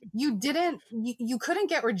 you couldn't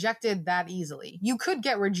get rejected that easily. You could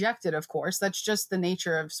get rejected, of course. That's just the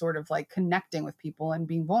nature of sort of like connecting with people and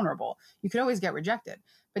being vulnerable. You could always get rejected.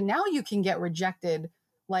 But now you can get rejected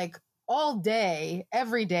like all day,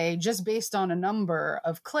 every day, just based on a number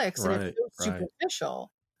of clicks. And it's so superficial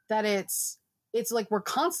that it's like we're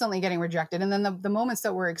constantly getting rejected. And then the moments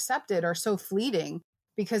that we're accepted are so fleeting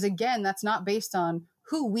because, again, that's not based on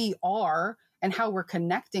who we are and how we're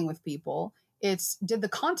connecting with people. It's, did the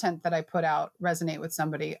content that I put out resonate with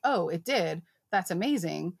somebody? Oh, it did. That's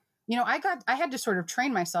amazing. You know, I had to sort of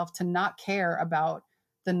train myself to not care about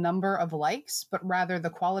the number of likes, but rather the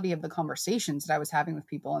quality of the conversations that I was having with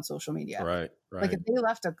people on social media. Right. Like, if they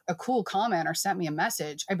left a cool comment or sent me a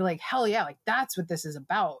message, I'd be like, hell yeah, like that's what this is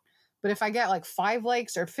about. But if I get like 5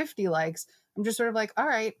 likes or 50 likes, I'm just sort of like, all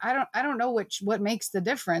right, I don't know what makes the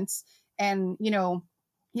difference. And, you know,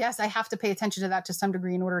 yes, I have to pay attention to that to some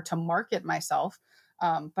degree in order to market myself.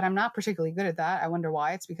 But I'm not particularly good at that. I wonder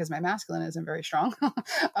why. It's because my masculine isn't very strong.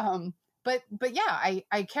 But yeah,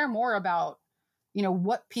 I care more about, you know,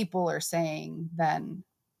 what people are saying than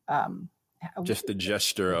just the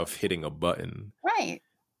gesture of hitting a button. Right.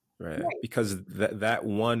 Because that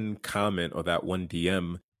one comment or that one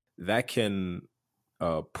DM, that can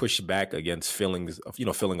push back against feelings of, you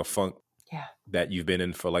know, feeling a funk that you've been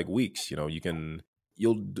in for like weeks. You know,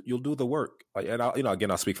 you'll do the work. And I'll, you know,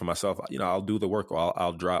 again, I'll speak for myself. You know, I'll do the work. Or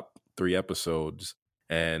I'll drop 3 episodes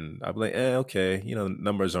and I'll be like, okay, you know,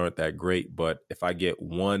 numbers aren't that great. But if I get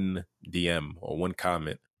one DM or one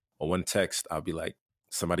comment or one text, I'll be like,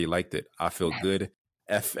 somebody liked it. I feel good.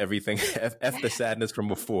 F everything. F the sadness from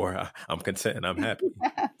before. I'm content and I'm happy.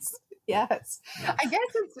 Yes. I guess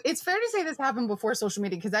it's fair to say this happened before social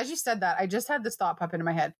media, because as you said that, I just had this thought pop into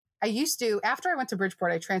my head. I used to, after I went to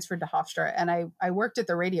Bridgeport, I transferred to Hofstra, and I worked at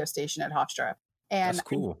the radio station at Hofstra. And That's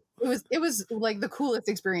cool. it was like the coolest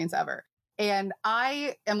experience ever. And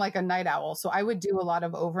I am like a night owl. So I would do a lot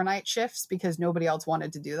of overnight shifts because nobody else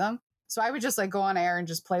wanted to do them. So I would just like go on air and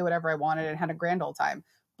just play whatever I wanted and had a grand old time.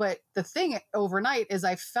 But the thing overnight is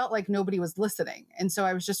I felt like nobody was listening. And so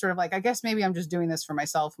I was just sort of like, I guess maybe I'm just doing this for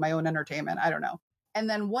myself, my own entertainment. I don't know. And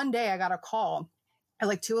then one day I got a call at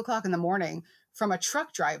like 2:00 in the morning from a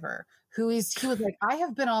truck driver he was like, I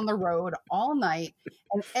have been on the road all night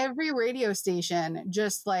and every radio station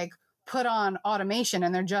just like put on automation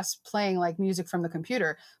and they're just playing like music from the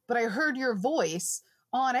computer. But I heard your voice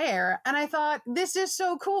on air and I thought, this is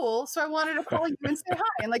so cool. So I wanted to call you and say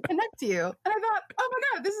hi and like connect to you. And I thought, oh my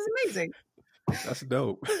God, this is amazing. That's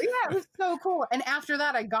dope. Yeah, it was so cool. And after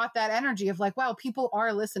that, I got that energy of like, wow, people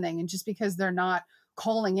are listening. And just because they're not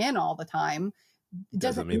calling in all the time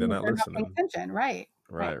doesn't mean they're not listening. Not paying attention. Right.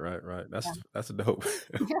 That's dope.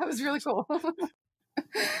 Yeah, it was really cool.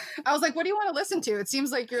 I was like, what do you want to listen to? It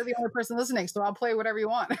seems like you're the only person listening, so I'll play whatever you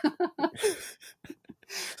want.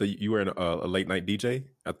 So you were a late night DJ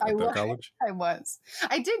at the college? I was.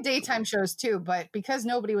 I did daytime shows too, but because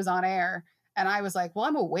nobody was on air and I was like, well,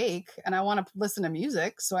 I'm awake and I want to listen to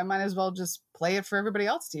music, so I might as well just play it for everybody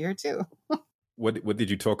else to hear too. What did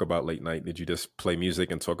you talk about late night? Did you just play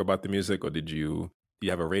music and talk about the music, or do you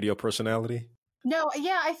have a radio personality? No,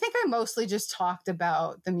 yeah, I think I mostly just talked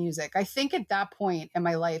about the music. I think at that point in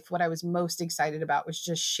my life, what I was most excited about was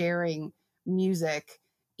just sharing music,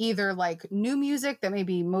 either like new music that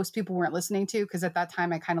maybe most people weren't listening to, because at that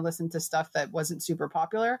time I kind of listened to stuff that wasn't super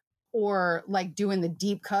popular, or like doing the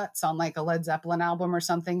deep cuts on like a Led Zeppelin album or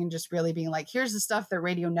something and just really being like, here's the stuff that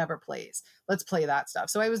radio never plays. Let's play that stuff.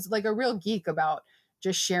 So I was like a real geek about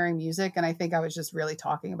just sharing music. And I think I was just really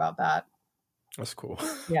talking about that. That's cool.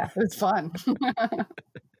 Yeah, it was fun.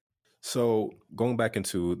 So going back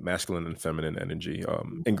into masculine and feminine energy,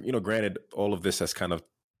 and granted, all of this has kind of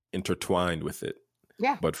intertwined with it.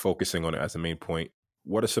 Yeah. But focusing on it as a main point,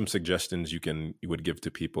 what are some suggestions you would give to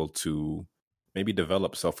people to maybe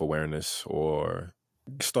develop self-awareness or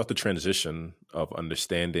start the transition of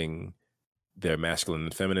understanding their masculine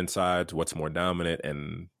and feminine sides, what's more dominant,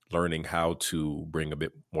 and learning how to bring a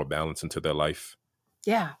bit more balance into their life?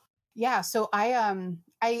 Yeah. Yeah. So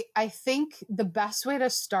I think the best way to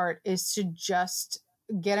start is to just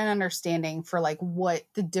get an understanding for like what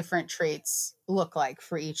the different traits look like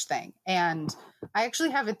for each thing. And I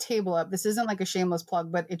actually have a table up. This isn't like a shameless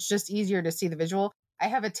plug, but it's just easier to see the visual. I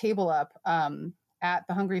have a table up at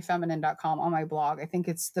thehungryfeminine.com on my blog. I think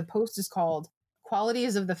the post is called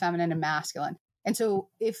Qualities of the Feminine and Masculine. And so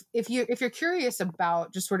if you're curious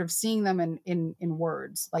about just sort of seeing them in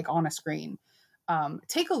words, like on a screen,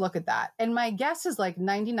 take a look at that. And my guess is like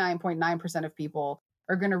 99.9% of people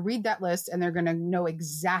are going to read that list and they're going to know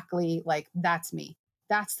exactly like, that's me.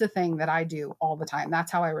 That's the thing that I do all the time.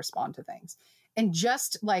 That's how I respond to things. And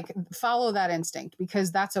just like follow that instinct,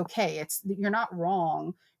 because that's okay. You're not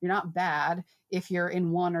wrong. You're not bad if you're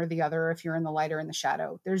in one or the other, if you're in the light or in the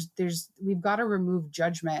shadow. We've got to remove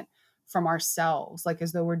judgment from ourselves, like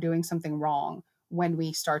as though we're doing something wrong when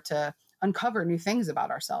we start to uncover new things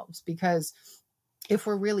about ourselves. Because if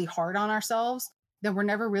we're really hard on ourselves, then we're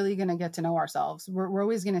never really going to get to know ourselves. We're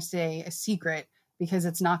always going to stay a secret because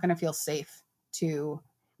it's not going to feel safe to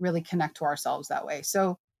really connect to ourselves that way.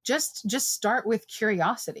 So just start with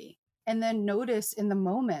curiosity and then notice in the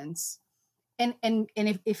moments. And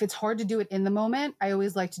if it's hard to do it in the moment, I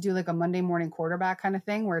always like to do like a Monday morning quarterback kind of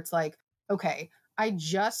thing where it's like, okay, I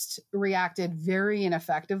just reacted very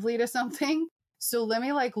ineffectively to something. So let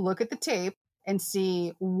me like look at the tape and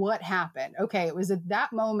see what happened. Okay, it was at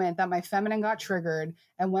that moment that my feminine got triggered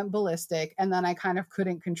and went ballistic, and then I kind of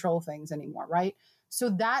couldn't control things anymore, right?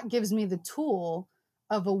 So that gives me the tool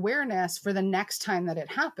of awareness for the next time that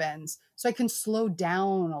it happens, so I can slow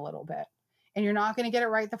down a little bit. And you're not going to get it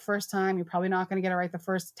right the first time. You're probably not going to get it right the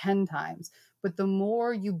first 10 times. But the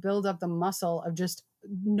more you build up the muscle of just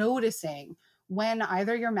noticing when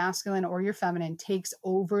either your masculine or your feminine takes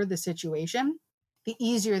over the situation, the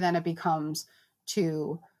easier then it becomes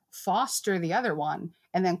to foster the other one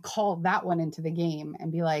and then call that one into the game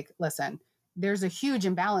and be like, listen, there's a huge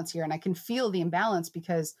imbalance here. And I can feel the imbalance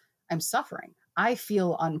because I'm suffering. I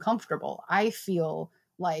feel uncomfortable. I feel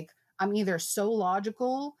like I'm either so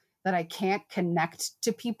logical that I can't connect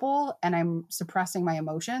to people and I'm suppressing my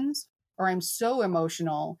emotions, or I'm so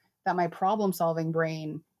emotional that my problem-solving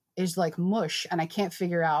brain is like mush and I can't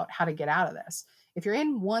figure out how to get out of this. If you're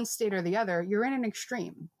in one state or the other, you're in an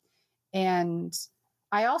extreme. And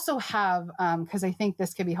I also have, because I think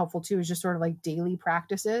this could be helpful too, is just sort of like daily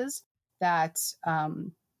practices that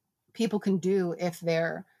people can do if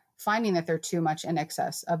they're finding that they're too much in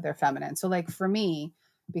excess of their feminine. So like for me,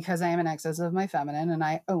 because I am in excess of my feminine and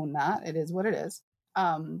I own that, it is what it is.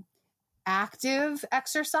 Active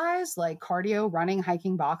exercise like cardio, running,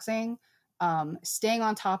 hiking, boxing, staying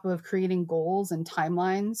on top of creating goals and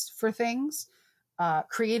timelines for things,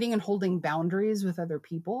 creating and holding boundaries with other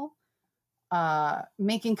people,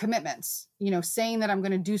 making commitments, saying that I'm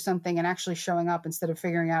going to do something and actually showing up instead of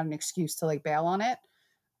figuring out an excuse to like bail on it.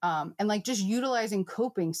 And like just utilizing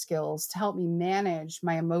coping skills to help me manage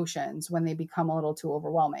my emotions when they become a little too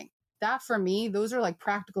overwhelming. That for me, those are like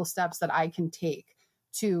practical steps that I can take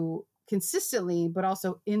to consistently, but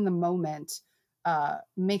also in the moment,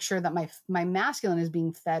 make sure that my masculine is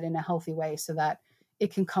being fed in a healthy way so that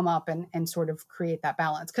it can come up and sort of create that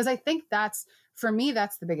balance. Because I think for me,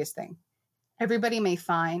 that's the biggest thing. Everybody may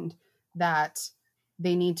find that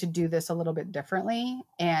they need to do this a little bit differently.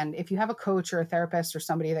 And if you have a coach or a therapist or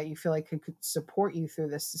somebody that you feel like could support you through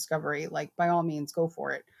this discovery, like by all means, go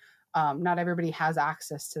for it. Not everybody has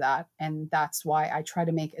access to that. And that's why I try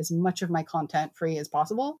to make as much of my content free as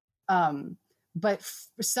possible. But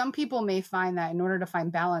some people may find that in order to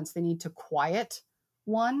find balance, they need to quiet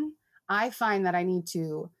one. I find that I need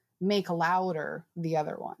to make louder the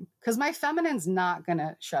other one because my feminine's not going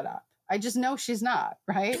to shut up. I just know she's not,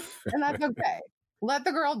 right? And that's okay. Let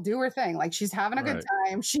the girl do her thing. Like she's having a good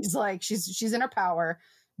time. She's like, she's in her power.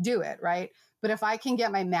 Do it. Right. But if I can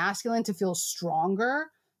get my masculine to feel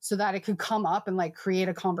stronger so that it could come up and like create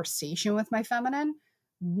a conversation with my feminine,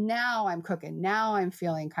 now I'm cooking. Now I'm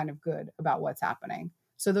feeling kind of good about what's happening.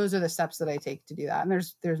 So those are the steps that I take to do that. And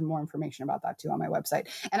there's more information about that too on my website.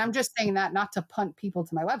 And I'm just saying that not to punt people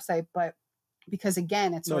to my website, but because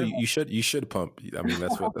again, it's you should pump. I mean,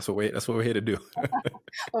 that's what we're here to do.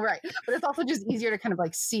 Well, right. But it's also just easier to kind of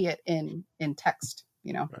like see it in text,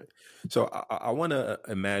 Right. So I want to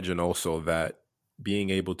imagine also that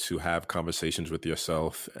being able to have conversations with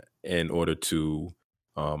yourself in order to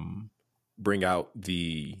bring out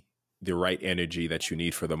the right energy that you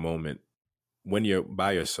need for the moment when you're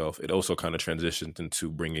by yourself, it also kind of transitions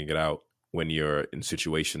into bringing it out when you're in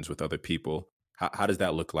situations with other people. How does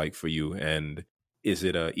that look like for you? And is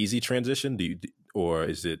it a easy transition?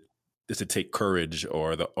 Does it take courage,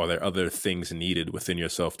 or are there other things needed within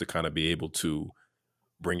yourself to kind of be able to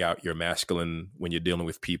bring out your masculine when you're dealing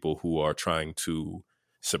with people who are trying to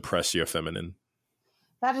suppress your feminine?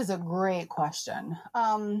 That is a great question.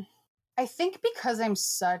 I think because I'm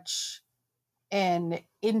such an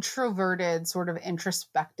introverted, sort of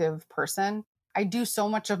introspective person, I do so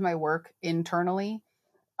much of my work internally.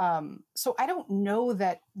 So I don't know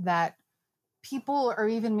that people are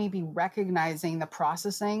even maybe recognizing the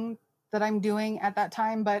processing that I'm doing at that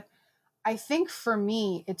time. But I think for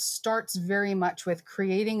me, it starts very much with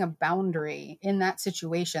creating a boundary in that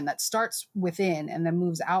situation that starts within and then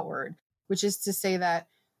moves outward, which is to say that,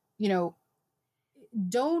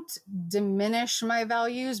 don't diminish my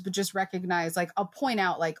values, but just recognize, like, I'll point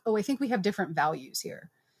out like, oh, I think we have different values here.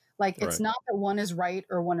 Like, it's not that one is right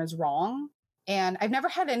or one is wrong. And I've never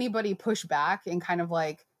had anybody push back and kind of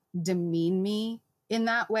like demean me in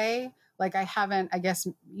that way. Like I haven't, I guess,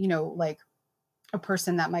 like a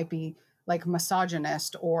person that might be like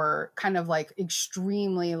misogynist or kind of like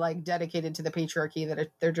extremely like dedicated to the patriarchy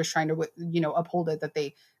that they're just trying to, uphold it, that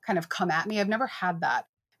they kind of come at me. I've never had that.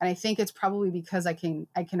 And I think it's probably because I can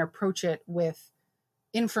approach it with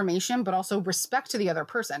information, but also respect to the other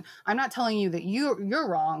person. I'm not telling you that you're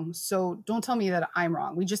wrong, so don't tell me that I'm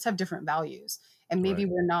wrong. We just have different values, and maybe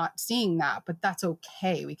we're not seeing that, but that's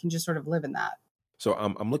okay. We can just sort of live in that. So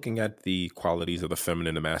I'm looking at the qualities of the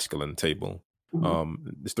feminine and masculine table. Mm-hmm.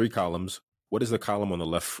 There's 3 columns. What does the column on the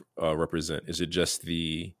left represent? Is it just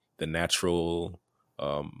the natural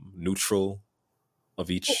neutral of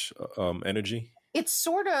each energy? It's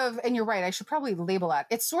sort of, and you're right, I should probably label that.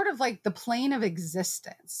 It's sort of like the plane of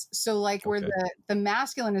existence. So like where the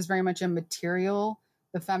masculine is very much a material,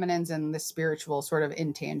 the feminine's in the spiritual, sort of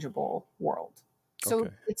intangible world. So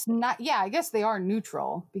it's not, I guess they are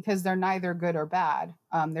neutral because they're neither good or bad.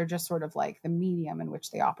 They're just sort of like the medium in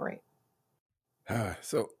which they operate.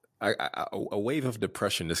 So a wave of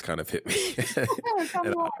depression just kind of hit me.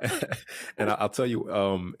 and I'll tell you,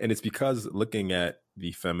 and it's because looking at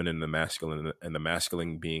the feminine and the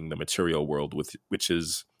masculine being the material world, which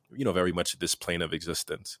is, very much this plane of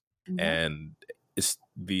existence. Mm-hmm. And it's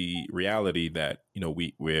the reality that,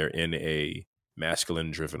 we're in a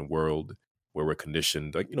masculine driven world where we're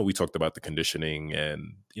conditioned. Like, we talked about the conditioning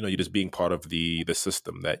and, you're just being part of the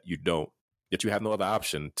system that you have no other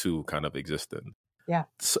option to kind of exist in. Yeah.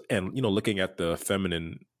 So, and, looking at the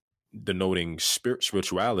feminine denoting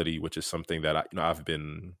spirituality, which is something that I've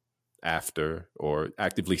been after or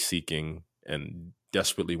actively seeking and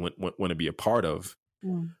desperately want to be a part of.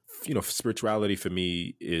 Mm. Spirituality for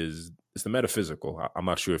me is the metaphysical. I'm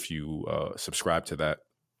not sure if you subscribe to that,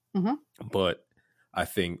 Mm-hmm. but I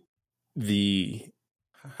think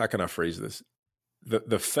how can I phrase this?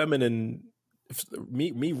 The feminine,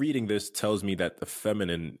 me reading this tells me that the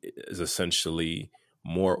feminine is essentially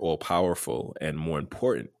more all powerful and more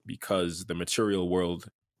important because the material world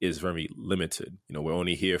is very limited. We're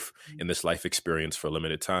only here in this life experience for a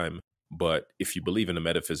limited time. But if you believe in the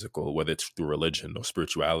metaphysical, whether it's through religion or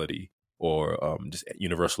spirituality or just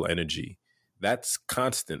universal energy, that's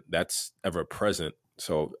constant, that's ever present.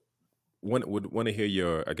 So would want to hear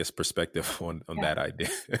your, I guess, perspective on that idea.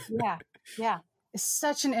 Yeah. It's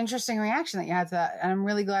such an interesting reaction that you had to that. And I'm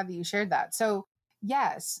really glad that you shared that. So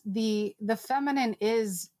yes, the feminine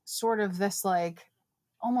is sort of this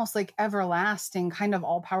almost everlasting kind of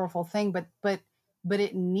all powerful thing, but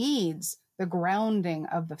it needs the grounding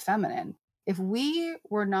of the feminine. If we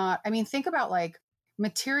were not, think about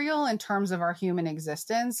material in terms of our human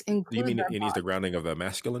existence. Do you mean it needs the grounding of the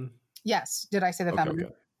masculine? Yes. Did I say the feminine?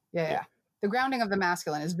 Okay. Yeah. The grounding of the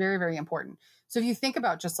masculine is very, very important. So if you think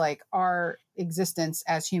about just our existence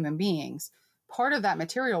as human beings, part of that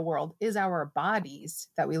material world is our bodies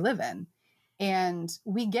that we live in. And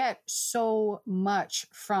we get so much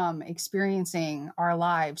from experiencing our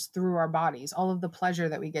lives through our bodies, all of the pleasure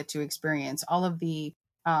that we get to experience, all of the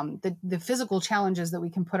physical challenges that we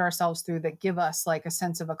can put ourselves through that give us a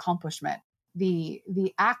sense of accomplishment, the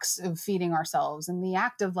acts of feeding ourselves and the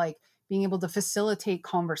act of being able to facilitate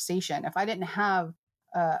conversation. If I didn't have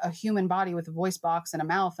a human body with a voice box and a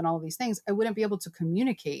mouth and all of these things, I wouldn't be able to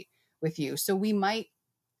communicate with you. So we might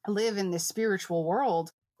live in this spiritual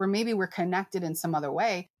world where maybe we're connected in some other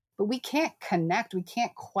way, but we can't connect. We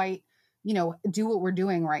can't quite, do what we're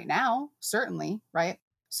doing right now, certainly, right?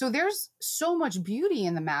 So there's so much beauty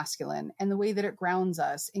in the masculine and the way that it grounds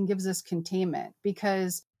us and gives us containment,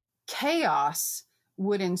 because chaos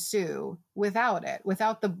would ensue without it,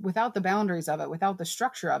 without the boundaries of it, without the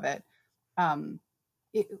structure of it.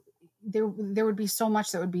 There would be so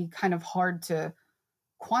much that would be kind of hard to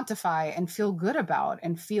quantify and feel good about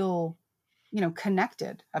and feel,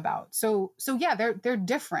 connected about. So yeah, they're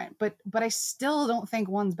different, but I still don't think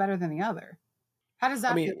one's better than the other. How does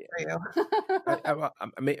that feel for you?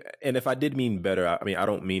 I mean, and if I did mean better, I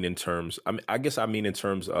don't mean in terms, I guess I mean in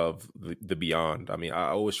terms of the beyond. I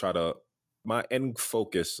always try to, my end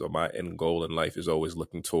focus or my end goal in life is always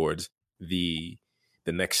looking towards the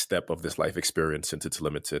next step of this life experience, since it's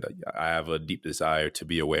limited. I have a deep desire to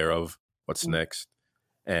be aware of what's next.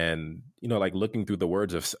 And, looking through the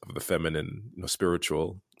words of the feminine,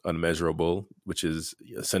 spiritual, unmeasurable, which is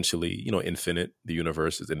essentially, infinite. The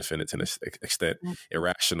universe is infinite to an extent.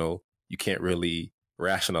 Irrational. You can't really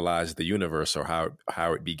rationalize the universe or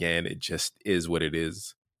how it began. It just is what it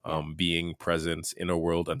is. Being, presence, inner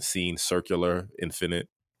world, unseen, circular, infinite,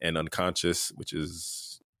 and unconscious, which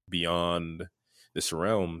is beyond this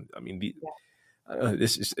realm.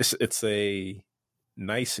 It's a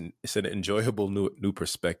nice, it's an enjoyable new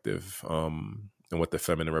perspective. And what the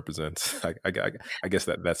feminine represents. I guess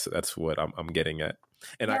that's what I'm getting at.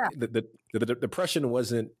 And the depression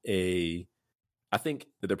wasn't I think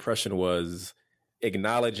the depression was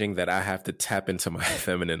acknowledging that I have to tap into my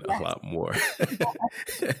feminine a lot more.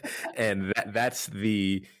 And that's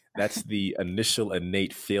the initial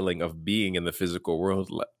innate feeling of being in the physical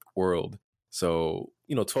world. So,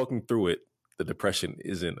 talking through it, the depression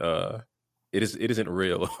isn't it isn't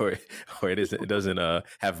real, or it doesn't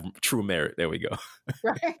have true merit. There we go.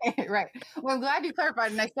 Right. Well, I'm glad you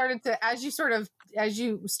clarified. And I started to, as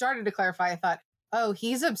you started to clarify, I thought, oh,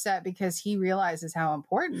 he's upset because he realizes how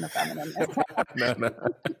important the feminine is. No.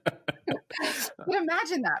 But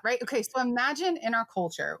imagine that, right? Okay, so imagine in our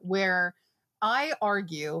culture where I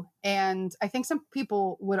argue, and I think some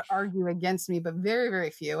people would argue against me, but very, very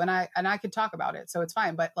few. And I could talk about it, so it's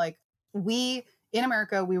fine. But in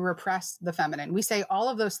America, we repress the feminine. We say all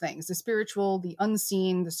of those things, the spiritual, the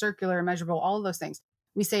unseen, the circular, immeasurable, all of those things.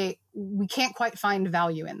 We say we can't quite find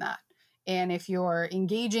value in that. And if you're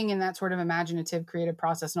engaging in that sort of imaginative, creative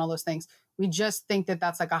process and all those things, we just think that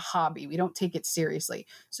that's like a hobby. We don't take it seriously.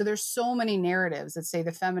 So there's so many narratives that say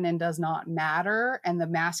the feminine does not matter and the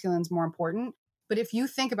masculine's more important. But if you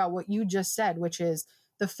think about what you just said, which is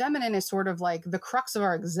the feminine is sort of like the crux of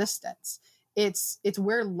our existence. It's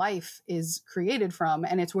where life is created from,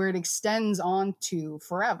 and it's where it extends on to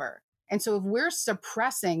forever. And so if we're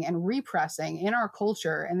suppressing and repressing in our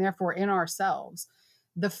culture and therefore in ourselves,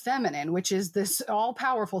 the feminine, which is this all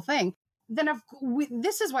powerful thing, then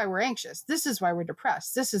this is why we're anxious. This is why we're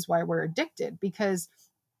depressed. This is why we're addicted, because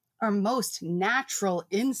our most natural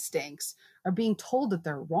instincts are being told that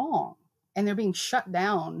they're wrong, and they're being shut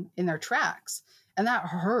down in their tracks. And that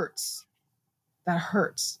hurts. That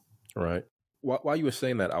hurts. Right. While you were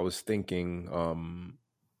saying that, I was thinking,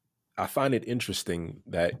 I find it interesting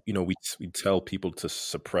that, we tell people to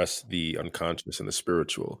suppress the unconscious and the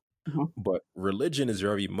spiritual, Mhm. but religion is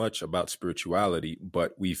very much about spirituality,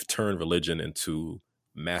 but we've turned religion into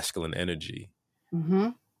masculine energy.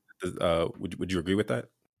 Mhm. Would you agree with that?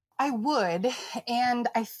 I would. And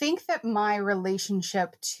I think that my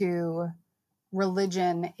relationship to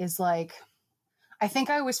religion is like, I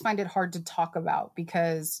think I always find it hard to talk about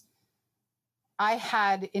because I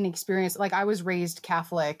had an experience, like I was raised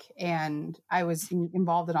Catholic and I was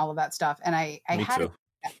involved in all of that stuff. And I Me had, too.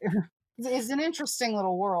 it's an interesting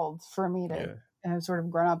little world for me to Yeah. have sort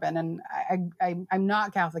of grown up in. And I'm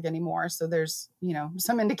not Catholic anymore. So there's,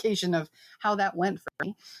 some indication of how that went for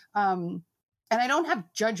me. And I don't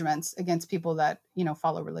have judgments against people that,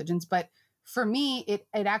 follow religions, but for me, it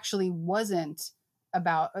actually wasn't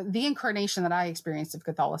about the incarnation that I experienced of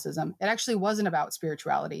Catholicism. It actually wasn't about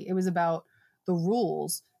spirituality. It was about the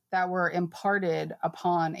rules that were imparted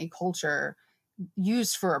upon a culture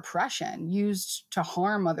used for oppression, used to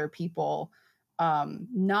harm other people,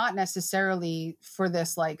 not necessarily for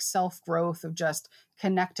this like self-growth of just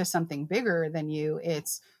connect to something bigger than you.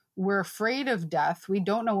 It's we're afraid of death. We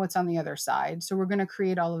don't know what's on the other side. So we're going to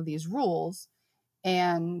create all of these rules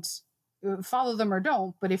and follow them or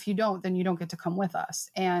don't. But if you don't, then you don't get to come with us.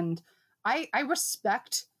 And I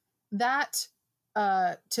respect that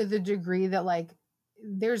to the degree that like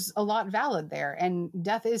there's a lot valid there, and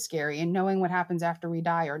death is scary, and knowing what happens after we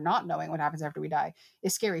die or not knowing what happens after we die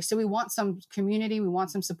is scary. So we want some community, we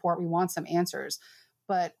want some support, we want some answers.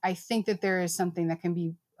 But I think that there is something that can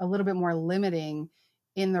be a little bit more limiting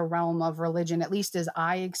in the realm of religion, at least as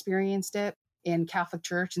I experienced it in Catholic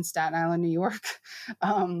Church in Staten Island, New York,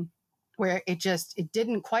 where it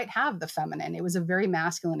didn't quite have the feminine. It was a very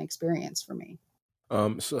masculine experience for me.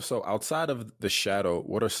 So outside of the shadow,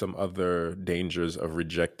 what are some other dangers of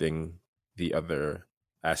rejecting the other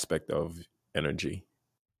aspect of energy?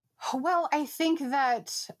 Well, I think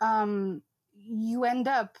that you end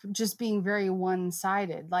up just being very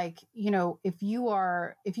one-sided. Like, if you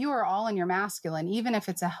are all in your masculine, even if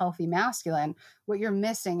it's a healthy masculine, what you're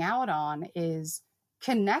missing out on is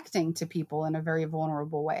connecting to people in a very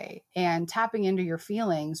vulnerable way and tapping into your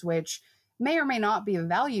feelings, which may or may not be of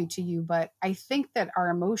value to you. But I think that our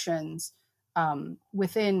emotions,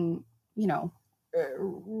 within,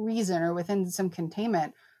 reason or within some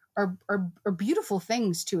containment, are beautiful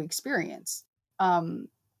things to experience.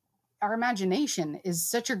 Our imagination is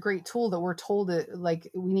such a great tool that we're told that like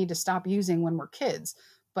we need to stop using when we're kids,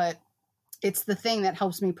 but it's the thing that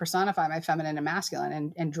helps me personify my feminine and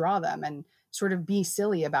masculine and draw them and sort of be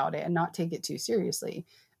silly about it and not take it too seriously.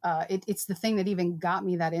 It's the thing that even got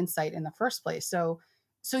me that insight in the first place. So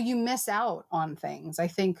you miss out on things. I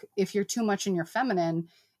think if you're too much in your feminine,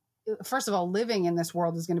 first of all, living in this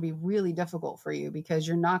world is going to be really difficult for you because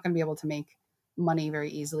you're not going to be able to make money very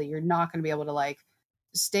easily. You're not going to be able to like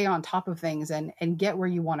stay on top of things and get where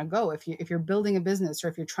you want to go. If you're building a business, or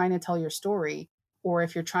if you're trying to tell your story, or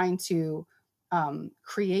if you're trying to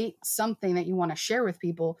create something that you want to share with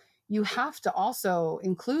people, you have to also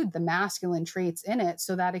include the masculine traits in it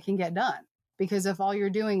so that it can get done. Because if all you're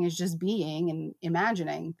doing is just being and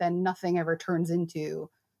imagining, then nothing ever turns into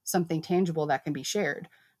something tangible that can be shared.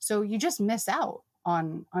 So you just miss out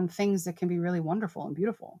on things that can be really wonderful and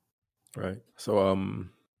beautiful. Right. So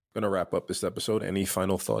going to wrap up this episode. Any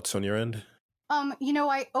final thoughts on your end?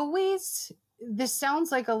 I always, this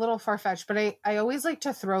sounds like a little far-fetched, but I always like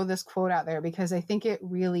to throw this quote out there because I think it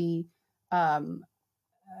really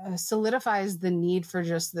solidifies the need for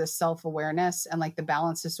just this self-awareness, and like the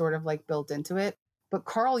balance is sort of like built into it. But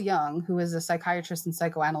Carl Jung, who is a psychiatrist and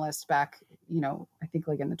psychoanalyst back, I think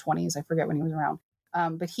like in the 1920s, I forget when he was around.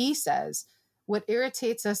 But he says, what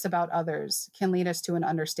irritates us about others can lead us to an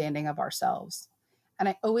understanding of ourselves. And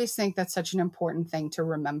I always think that's such an important thing to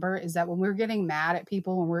remember, is that when we're getting mad at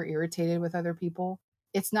people, when we're irritated with other people,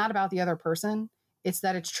 it's not about the other person. It's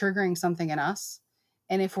that it's triggering something in us.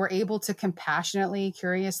 And if we're able to compassionately,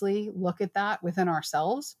 curiously look at that within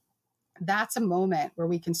ourselves, that's a moment where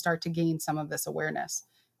we can start to gain some of this awareness.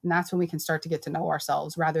 And that's when we can start to get to know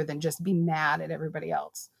ourselves rather than just be mad at everybody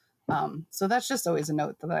else. So that's just always a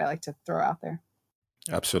note that I like to throw out there.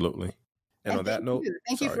 Absolutely. And on that note,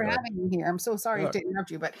 thank you for having me here. I'm so sorry to interrupt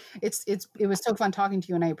you, but it was so fun talking to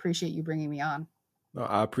you, and I appreciate you bringing me on. No,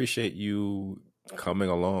 I appreciate you coming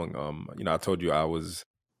along. I told you I was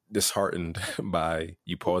disheartened by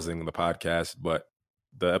you pausing the podcast, but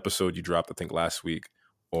the episode you dropped, I think last week,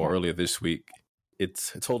 or earlier this week,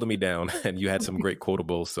 it's holding me down, and you had some great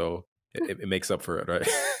quotables, so it makes up for it, right?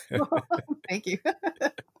 Thank you.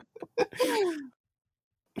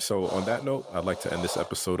 So on that note, I'd like to end this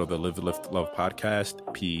episode of the Live, Lift, Love podcast,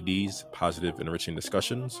 PEDs, Positive Enriching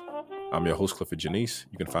Discussions. I'm your host, Clifford Janice.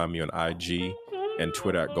 You can find me on IG and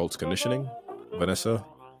Twitter at Golds Conditioning. Vanessa,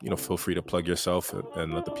 feel free to plug yourself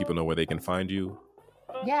and let the people know where they can find you.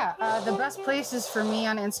 Yeah, the best place is for me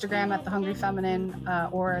on Instagram at The Hungry Feminine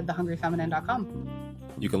or thehungryfeminine.com.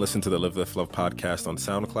 You can listen to the Live, Lift, Love podcast on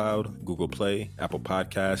SoundCloud, Google Play, Apple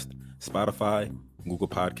Podcast, Spotify, Google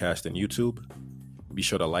Podcast, and YouTube. Be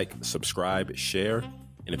sure to like, subscribe, share.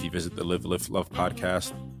 And if you visit the Live, Lift, Love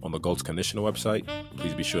podcast on the Golds Conditioner website,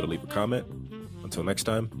 please be sure to leave a comment. Until next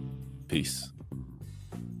time, peace.